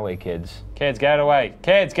friends. Out of my way, kids. Kids, get out of the way.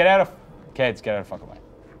 Kids, get out of the fucking way.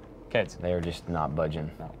 Kids. They are just not budging.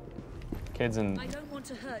 No. Kids in I don't want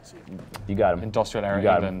to hurt you. You got him. industrial You area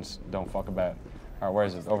got 'em. England don't fuck about. All right, where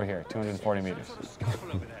is it? Over here, 240 meters.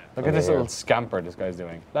 Look Over at this here. little scamper this guy's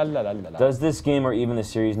doing. La la la la la. Does this game or even the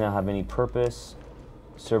series now have any purpose,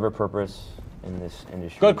 server purpose in this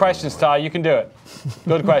industry? Good questions, Ty. You can do it.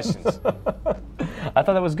 Good questions. I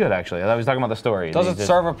thought that was good, actually. I thought he was talking about the story. Does He's it just-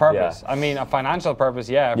 serve a purpose? Yeah. I mean, a financial purpose,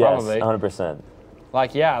 yeah, Yes, probably. 100%.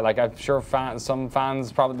 Like, yeah, like I'm sure some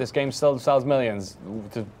fans probably this game still sells millions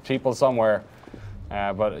to people somewhere.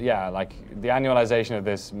 But yeah, like the annualization of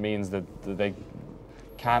this means that they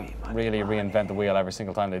can't really reinvent the wheel every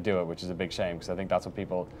single time they do it, which is a big shame because I think that's what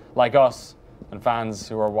people like us and fans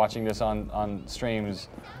who are watching this on streams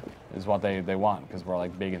is what they want because we're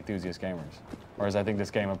like big enthusiast gamers. Whereas I think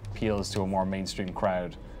this game appeals to a more mainstream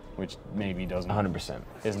crowd, which maybe doesn't. 100%.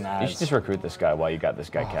 Isn't You as. should just recruit this guy while you got this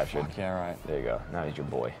guy captured. Fuck, yeah, right. There you go. Now he's your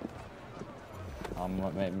boy. I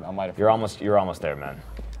might have. You're almost there, man.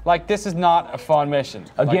 Like this is not a fun mission.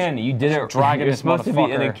 Again, Like, you did it. dragging You're this supposed to be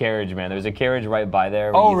in a motherfucker. carriage, man. There's a carriage right by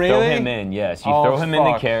there. Where Oh, you really? Throw him in. Yes, you Oh, throw him in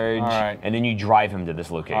the fuck. carriage, All right. and then you drive him to this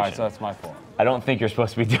location. All right, so that's my fault. I don't think you're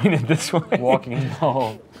supposed to be doing it this way. Walking in the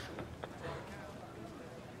hole.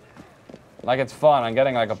 Like it's fun. I'm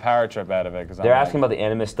getting like a power trip out of it because They're asking about the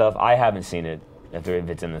anime stuff. I haven't seen it if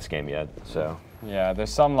it's in this game yet. So Yeah, there's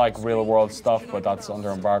some like real world stuff, but that's under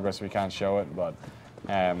embargo, so we can't show it. But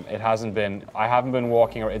it hasn't been. I haven't been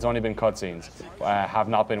walking. It's only been cutscenes. I have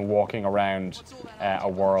not been walking around a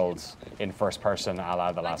world in first person, a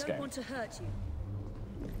la the last I don't game. want to hurt you.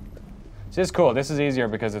 So this is cool. This is easier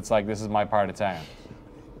because it's like this is my part of town.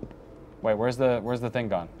 Wait, where's the thing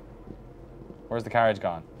gone? Where's the carriage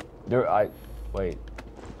gone? wait.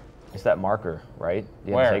 It's that marker, right?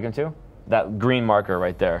 You Where? have to take him to? That green marker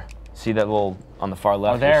right there. See that little on the far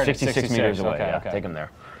left? Oh, there it You're is, 66 meters away. okay, Yeah, okay. take him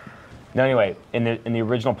there. No, anyway, in the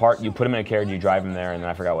original part, you put him in a carriage, you drive him there, and then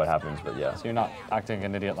I forgot what happens, but yeah. So you're not acting like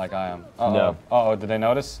an idiot like I am. Uh-oh. No. Uh-oh, did they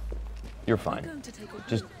notice? You're I'm fine. going to take a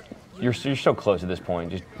Just, walk. you're so close at this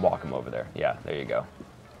point, just walk him over there. Yeah, there you go.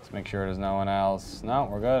 Let's make sure there's no one else. No,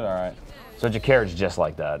 we're good. All right. So it's a carriage just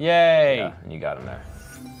like that. Yay! Yeah, and you got him there.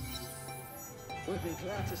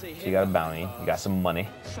 So you got a bounty, you got some money.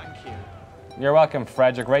 You're welcome,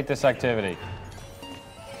 Frederick. Rate this activity.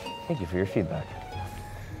 Thank you for your feedback.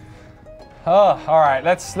 Oh, all right.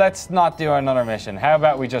 Let's not do another mission. How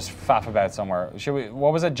about we just faff about somewhere? Should we?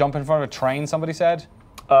 What was it? Jump in front of a train? Somebody said.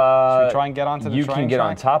 Should we try and get onto the You train can get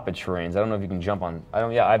on track? top of trains. I don't know if you can jump on.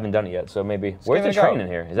 Yeah, I haven't done it yet. So maybe. Where's Give the it a train go. in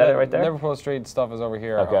here? Is that it right there? Liverpool Street stuff is over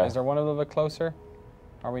here. Okay. Oh, is there one a little bit closer?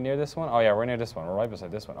 Are we near this one? Oh yeah, we're near this one. We're right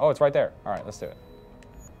beside this one. Oh, it's right there. All right, let's do it.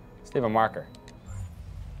 Let's leave a marker.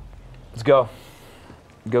 Let's go.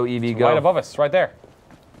 Go, Evie, go. Right above us, right there.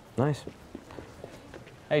 Nice.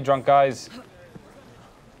 Hey, drunk guys.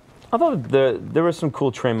 I thought there were some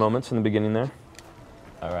cool train moments in the beginning there.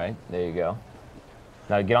 All right, there you go.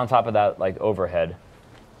 Now get on top of that, like, overhead.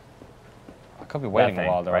 I could be waiting thing,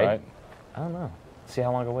 a while though, right? right? I don't know. See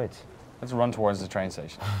how long it waits. Let's run towards the train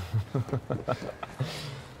station.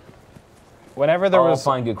 Whenever there I'll was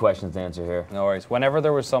find good questions to answer here. no worries. Whenever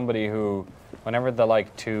there was somebody who, whenever the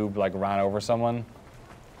like tube like ran over someone,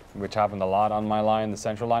 which happened a lot on my line, the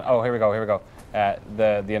central line. Oh, here we go. Here we go.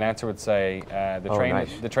 The announcer would say the Oh, train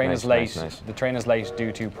nice. the train Nice, is late. nice, nice. The train is late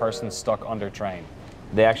due to person stuck under train.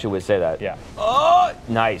 They actually would say that. Yeah. Oh,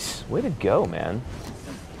 nice. Way to go, man.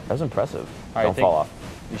 That was impressive. right, Don't fall off.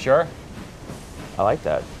 You sure? I like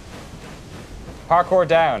that. Parkour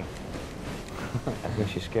down. I think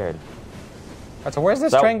she's scared. All right, so where's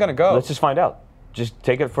this So, train gonna go? Let's just find out. Just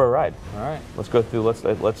take it for a ride. All right. Let's go through.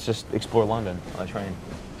 Let's just explore London on a train.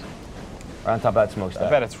 Right on top of that smokestack. I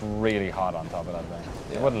bet it's really hot on top of that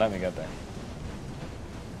thing. It wouldn't let me get there.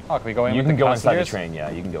 Oh, can we go in? You with can the go inside the passengers? train. Yeah,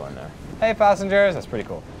 you can go in there. Hey, passengers. That's pretty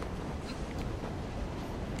cool.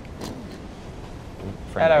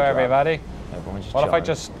 Frame Hello, rate drop. everybody. Everyone's just What if I chilling.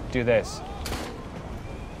 just do this?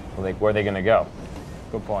 Well, where are they gonna go?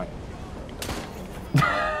 Good point.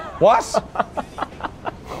 What?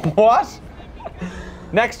 What?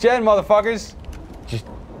 Next gen, motherfuckers. Just.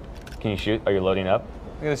 Can you shoot? Are you loading up?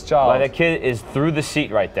 Look at this child. Well, that kid is through the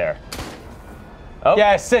seat right there. Oh.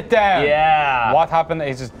 Yeah, sit down. Yeah. What happened?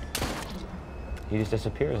 He just. He just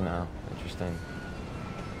disappears now. Interesting.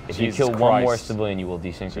 If you Jesus kill one more Christ. civilian, you will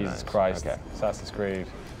desynchronize. Jesus Christ. Okay. Assassin's Creed.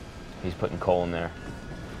 He's putting coal in there.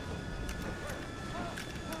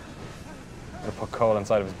 I'm gonna put coal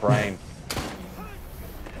inside of his brain.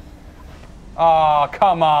 Oh,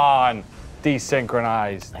 come on!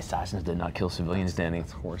 Desynchronized. Assassins did not kill civilians, Danny.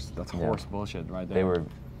 That's horse bullshit right there. They were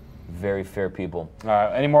very fair people. All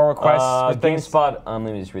right, any more requests? for things? GameSpot, let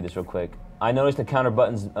me just read this real quick. I noticed the counter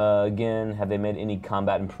buttons again. Have they made any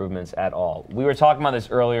combat improvements at all? We were talking about this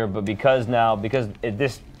earlier, but because at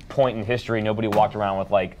this point in history, nobody walked around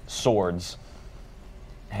with like swords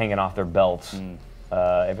hanging off their belts.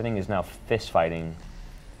 Everything is now fist fighting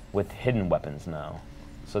with hidden weapons now.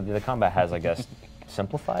 So the combat has, I guess,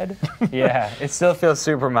 simplified. Yeah, it still feels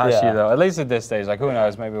super mashy Yeah. though. At least at this stage, like who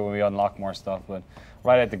knows? Maybe when we unlock more stuff, but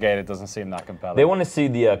right at the gate, it doesn't seem that compelling. They want to see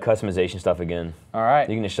the customization stuff again. All right.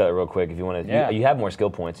 You can just shut it real quick if you want to. Yeah. You have more skill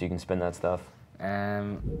points, so you can spend that stuff.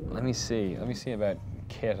 Let me see. Let me see about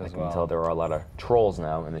kit as I can well. tell there are a lot of trolls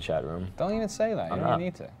now in the chat room. Don't even say that. You I'm don't not.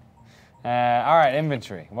 need to. All right,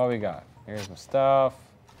 inventory. What we got? Here's my stuff.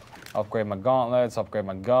 Upgrade my gauntlets. Upgrade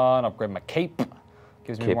my gun. Upgrade my cape.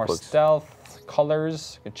 Gives me Cape more looks- stealth.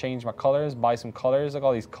 Colors. Could change my colors. Buy some colors. Look at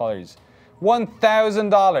all these colors.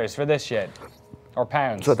 $1,000 for this shit. Or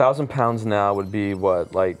pounds. So 1,000 pounds now would be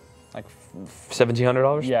what, like like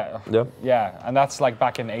 $1,700? yeah. Yeah. Yeah, and that's like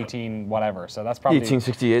back in 18 whatever. So that's probably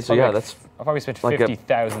 1868. So probably yeah, like that's I probably spent like a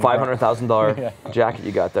 $50,000. $500,000 Yeah. jacket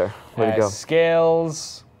you got there. Way to go.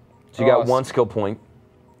 Skills. So you got one skill point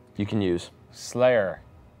you can use. Slayer.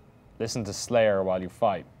 Listen to Slayer while you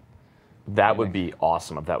fight. That would be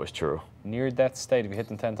awesome if that was true. Near death state. If you hit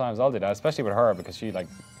them 10 times, I'll do that. Especially with her because she like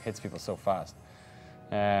hits people so fast.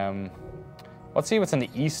 Let's see what's in the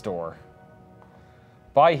e-store.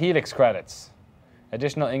 Buy Helix credits.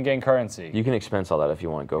 Additional in-game currency. You can expense all that if you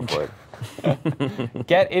want. Go for it.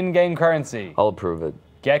 Get in-game currency. I'll approve it.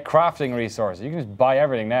 Get crafting resources. You can just buy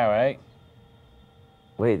everything now, eh?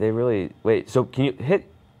 Wait, they really... Wait, so can you hit...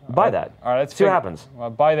 Buy that. All right, let's see what figure- happens. Well,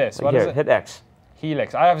 buy this. What is Here, it? hit X.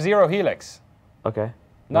 Helix. I have 0 Helix. Okay.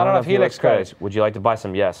 Not enough Helix credits. Would you like to buy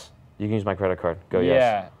some? Yes. You can use my credit card. Go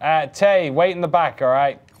yes. Yeah. Tay, wait in the back, all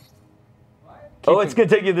right? Oh, it's going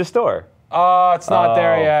to take you to the store. Oh, it's not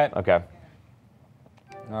there yet. Okay.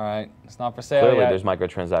 All right. It's not for sale Clearly, yet. there's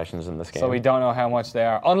microtransactions in this game. So we don't know how much they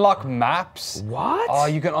are. Unlock maps. What? Oh,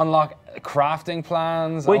 you can unlock crafting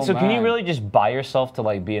plans. Wait, Oh, so can you man. really just buy yourself to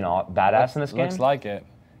like be an badass in this game? Looks like it.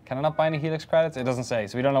 Can I not buy any Helix credits? It doesn't say.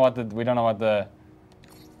 So we don't know what the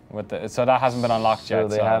so that hasn't been unlocked So yet.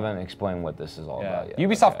 they haven't explained what this is all Yeah. about yet.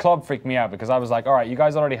 Ubisoft Okay. Club freaked me out because I was like, all right, you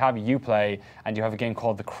guys already have Uplay and you have a game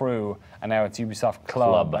called The Crew, and now it's Ubisoft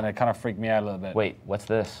Club. And it kind of freaked me out a little bit. Wait, what's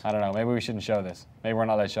this? I don't know. Maybe we shouldn't show this. Maybe we're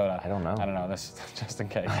not allowed to show that. I don't know. I don't know. This just in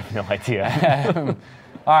case. I have no idea.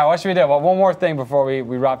 All right, what should we do? Well, one more thing before we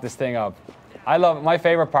wrap this thing up. My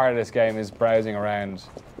favorite part of this game is browsing around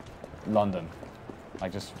London,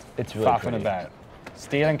 like just It's really faffing pretty. about,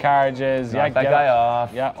 stealing carriages. Knock that guy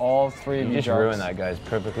off. Yeah, all three of You you just jerks. ruined that guy's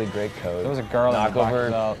perfectly great code. There was a girl Knock in the back over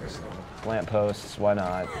as well. lamp posts. Why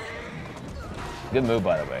not? Good move,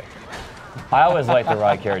 by the way. I always like the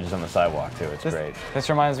ride carriages on the sidewalk too. It's great. This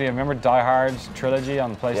reminds me of, remember Die Hard trilogy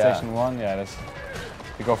on the PlayStation 1? Yeah, this.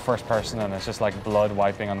 You go first person and it's just like blood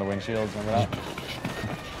wiping on the windshields. Remember that?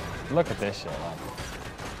 Look at this shit, man.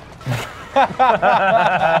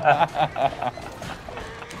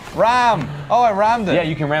 Ram! Oh, I rammed it. Yeah,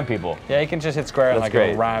 you can ram people. Yeah, you can just hit square and That's like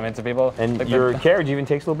great. go ram into people. And Like your the, carriage even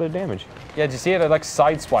takes a little bit of damage. yeah, did you see it? It like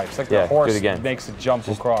side swipes. Like Yeah, the horse do it again. makes a jump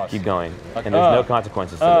Just across. keep going. Like, And there's no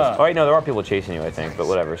consequences to this. Oh, wait, no, there are people chasing you, I think. But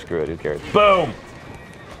whatever, screw it, who cares? Boom!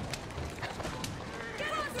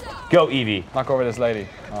 Go, Evie. Knock over this lady.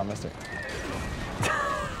 Oh, I missed her.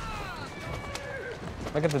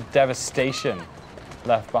 Look at the devastation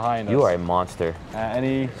left behind us. You are a monster.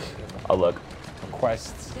 Any Oh, look.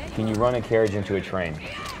 requests? Can you run a carriage into a train?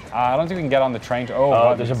 I don't think we can get on the train.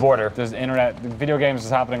 There's a border. There's internet. Video games is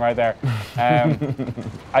happening right there.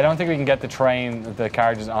 I don't think we can get the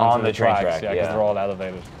carriages onto the train tracks. track, Yeah, because yeah. they're all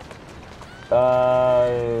elevated.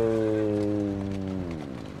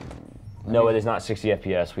 No, it is not 60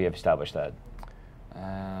 FPS. We have established that.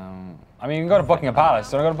 I mean, you can go to Buckingham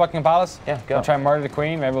Palace. Do you want to go to Buckingham Palace? Yeah, go. Wanna try and murder the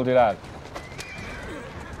Queen? Maybe we'll do that.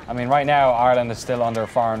 I mean, right now, Ireland is still under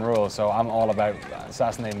foreign rule, so I'm all about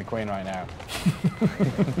assassinating the Queen right now.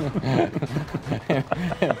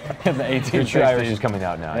 In the 1860s. Your true Irish is coming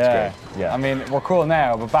out now. It's great. Yeah. I mean, we're cool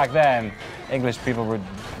now, but back then, English people were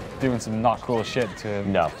doing some not cool shit to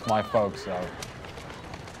my folks.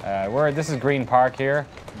 So, this is Green Park here,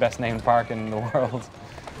 best named park in the world.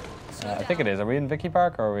 I think it is. Are we in Vicky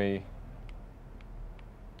Park or are we?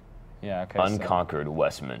 Yeah, okay. Unconquered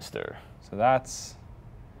Westminster. So that's,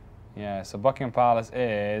 yeah, so Buckingham Palace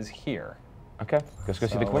is here. Okay, let's go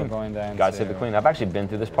see the So Queen. we're going down Gotta see to- the Queen. I've actually been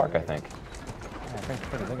through this park, I think. Yeah,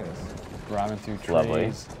 pretty, look at this. Ramming through trees. Lovely.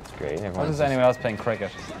 It's great. What Everyone's is anyone else playing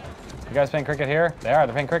cricket? You guys playing cricket here? They are,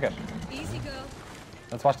 they're playing cricket. Easy girl.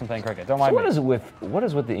 Let's watch them playing cricket. Don't So mind what me.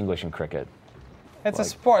 is with the English and cricket? It's a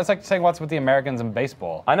sport. It's like saying what's with the Americans and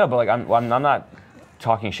baseball. I know, but like I'm not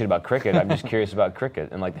talking shit about cricket. I'm just curious about cricket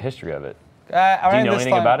and like the history of it. Do you know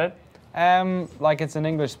anything about it? Like it's an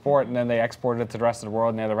English sport, and then they exported it to the rest of the world,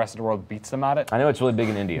 and now the rest of the world beats them at it. I know it's really big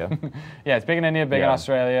in India. Yeah, it's big in India, big in Yeah.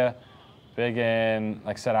 Australia, big in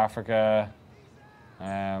like South Africa.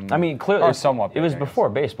 I mean, clearly, or somewhat. it Big, was I guess. before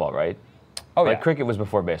baseball, right? Oh Like yeah, cricket was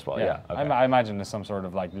before baseball. Yeah. yeah. Okay. I imagine there's some sort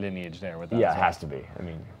of like lineage there with that. Yeah, as it well. has to be. I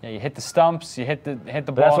mean, Yeah, you hit the stumps, you hit the ball.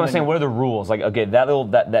 but that's what I'm and saying. then What are the rules? Like, okay,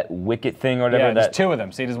 that wicket thing or whatever. Yeah, there's that, two of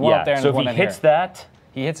them. See, there's one yeah. up there and So there's if one he in hits here. that,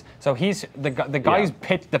 He hits. So he's the guy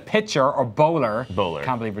who's the pitcher or bowler. Bowler.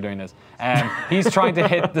 Can't believe we're doing this. He's trying to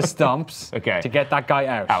hit the stumps. Okay. To get that guy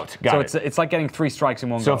out. Out. Got so it. it's like getting 3 strikes in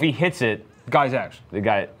one so go. if he hits it, guy's out. the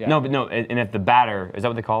guy. Yeah. No, and if the batter, is that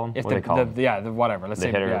what they call him? If What do they call him? the whatever. Let's The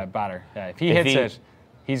say hitter. yeah, batter. Yeah. If he If hits he- it,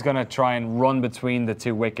 he's gonna try and run between the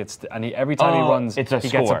 2 wickets, and every time he runs, it's a he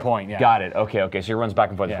score. gets a point. Yeah. Got it. Okay. So he runs back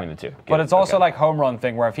and forth Yeah. between the two. But Get it's it. also Okay. like home run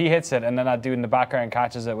thing, where if he hits it and then that dude in the background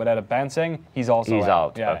catches it without it bouncing, he's also He's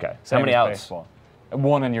out. Yeah. Okay. Same How many as outs? baseball.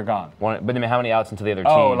 1 and you're gone. One, but I mean, how many outs until the other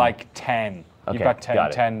team? Oh, like 10. Okay, You've got 10,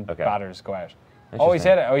 got it. 10 Okay. batters go out. Oh, he's Interesting.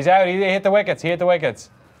 hit it. Oh, he's out. He hit the wickets. He hit the wickets.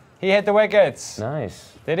 He hit the wickets.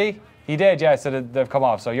 Nice. Did he? He did, yeah. So they've come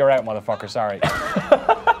off. So you're out, motherfucker. Sorry.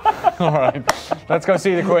 All right. Let's go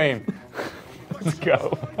see the Queen. Let's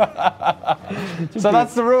go. So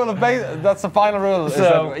that's the rule of that's the final rule. Is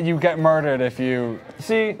So- that you get murdered if you.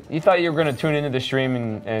 See, you thought you were going to tune into the stream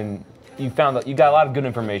and you found that you got a lot of good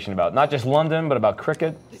information about not just London, but about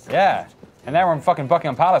cricket. Yeah. And now we're in fucking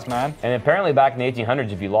Buckingham Palace, man. And apparently back in the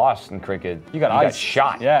 1800s, if you lost in cricket, You got iced.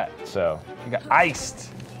 shot. Yeah. So You got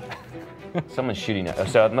iced. someone's shooting at.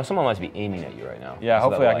 So someone must be aiming at you right now. Yeah, So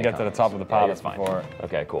hopefully that I can get to the counts. top of the Yeah, you're palace fine. before.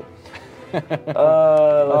 Okay, cool.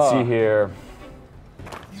 Let's see here.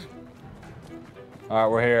 All right,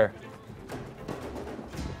 we're here.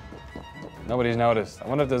 Nobody's noticed. I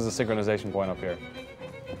wonder if there's a synchronization point up here.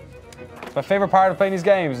 It's my favorite part of playing these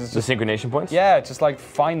games. Is The just, synchronization points? yeah, just like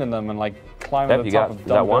finding them and like climbing Yep, to the you top got- of is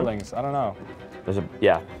that dumb one? buildings. I don't know.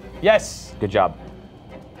 Yeah. Yes, Good job.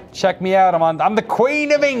 check me out. I'm the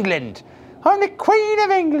Queen of England. I'm the Queen of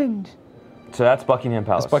England. So that's Buckingham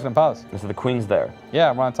Palace. That's Buckingham Palace. So the Queen's there.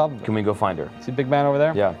 Yeah, we're on top of it. Can we go find her? See big man over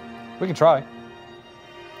there? Yeah. We can try. Do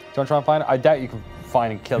you want to try and find her? I doubt you can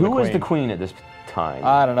find and kill the Who Queen. was the Queen at this time?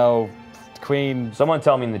 I don't know. Queen Someone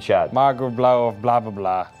tell me in the chat. Margaret Blow of blah blah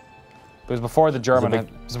blah. It was before the German. It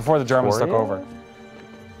was before the Germans took Victoria? over.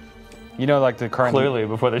 You know, like the current. Clearly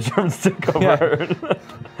before the Germans took over.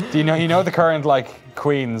 Do you know the current like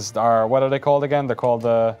queens are what are they called again? They're called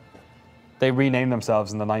the. They renamed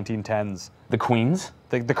themselves in the 1910s. The Queens?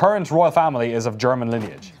 The current royal family is of German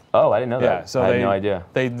lineage. Oh, I didn't know that. Yeah, so I they had no idea.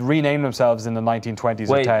 They renamed themselves in the 1920s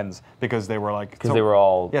Wait. or 10s because they were like. Because they were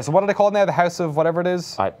all. Yeah. So what are they called now? The House of whatever it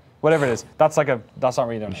is. Whatever it is. That's like a. That's not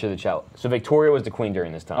really their I'm name. sure the chat. So Victoria was the Queen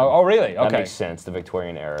during this time. Oh, really? That Okay. makes sense. The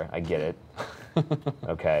Victorian era. I get it.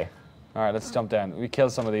 Okay. All right. Let's jump down. We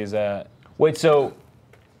killed some of these. Wait. So.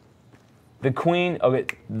 The Queen. Okay.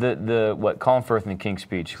 The what? Colin Firth in the King's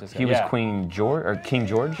Speech. He was Yeah. Queen George or King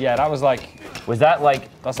George. Yeah, that was like. Was that like?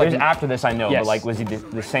 That's like- there's after this, I know, Yes. but like, was he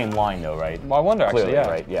the same line though, right? Well, I wonder actually. Clearly, Yeah.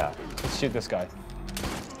 right? Yeah. Let's shoot this guy.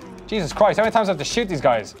 Jesus Christ! How many times do I have to shoot these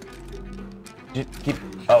guys? Just keep.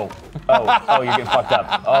 Oh, you're getting fucked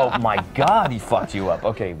up. Oh my God, he fucked you up.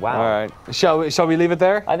 Okay, wow. All right. Shall we leave it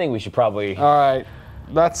there? I think we should probably. All right.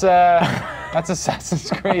 That's Assassin's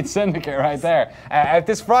Creed Syndicate right there. Out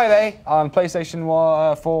this Friday on PlayStation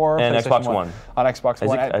 4 And PlayStation Xbox One. On Xbox Is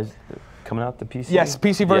One. it coming out the PC? Yes,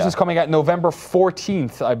 PC version is Yeah. coming out November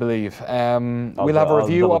 14th, I believe. We'll have a I'll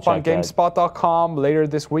review up on double-check that. GameSpot.com later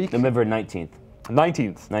this week. November 19th.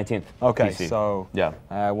 19th. 19th. Okay, PC. so Yeah.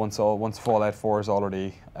 once Fallout 4 is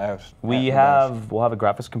already out. We'll have a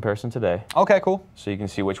graphics comparison today, Okay, cool. so you can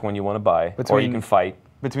see which one you want to buy, or you Between can fight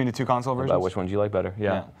Between the two console versions. about which ones you like better.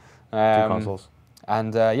 Yeah. Two Um, consoles.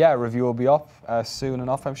 And yeah, a review will be up soon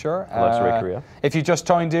enough, I'm sure. Let's rate Korea. If you just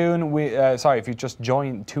tuned in, if you just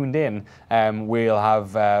tuned in, we'll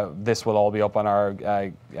have this will all be up on our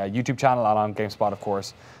YouTube channel and on GameSpot, of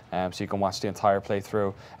course, so you can watch the entire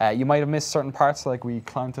playthrough. You might have missed certain parts, like we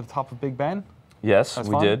climbed to the top of Big Ben. Yes, That's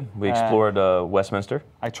we fun. did. We explored I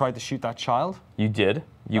I tried to shoot that child You did.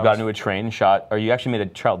 You That got was- into a train and shot, or you actually made a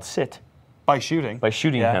child sit. By shooting. By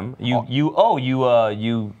shooting Yeah. him.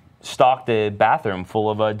 You stalked the bathroom full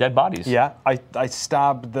of dead bodies. Yeah, I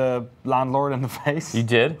stabbed the landlord in the face. You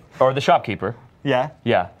did, or the shopkeeper. Yeah.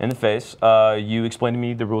 Yeah, in the face. You explained to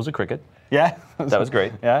me the rules of cricket. Yeah. That was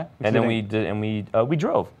great. Yeah. And then we did, and we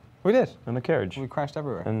drove We did. in the carriage. We crashed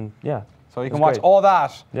everywhere. And yeah. So you it can was watch great. all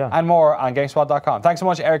that Yeah. and more on GameSpot.com. Thanks so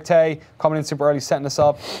much, Eric Tay, coming in super early, setting us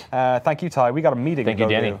up. Thank you, Ty. We got a meeting. Thank to you,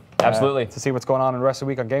 go Danny. do, Absolutely. to see what's going on in the rest of the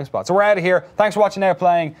week on GameSpot. So we're out of here. Thanks for watching Now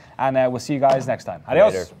Playing, and we'll see you guys next time.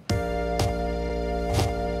 Adios. Later.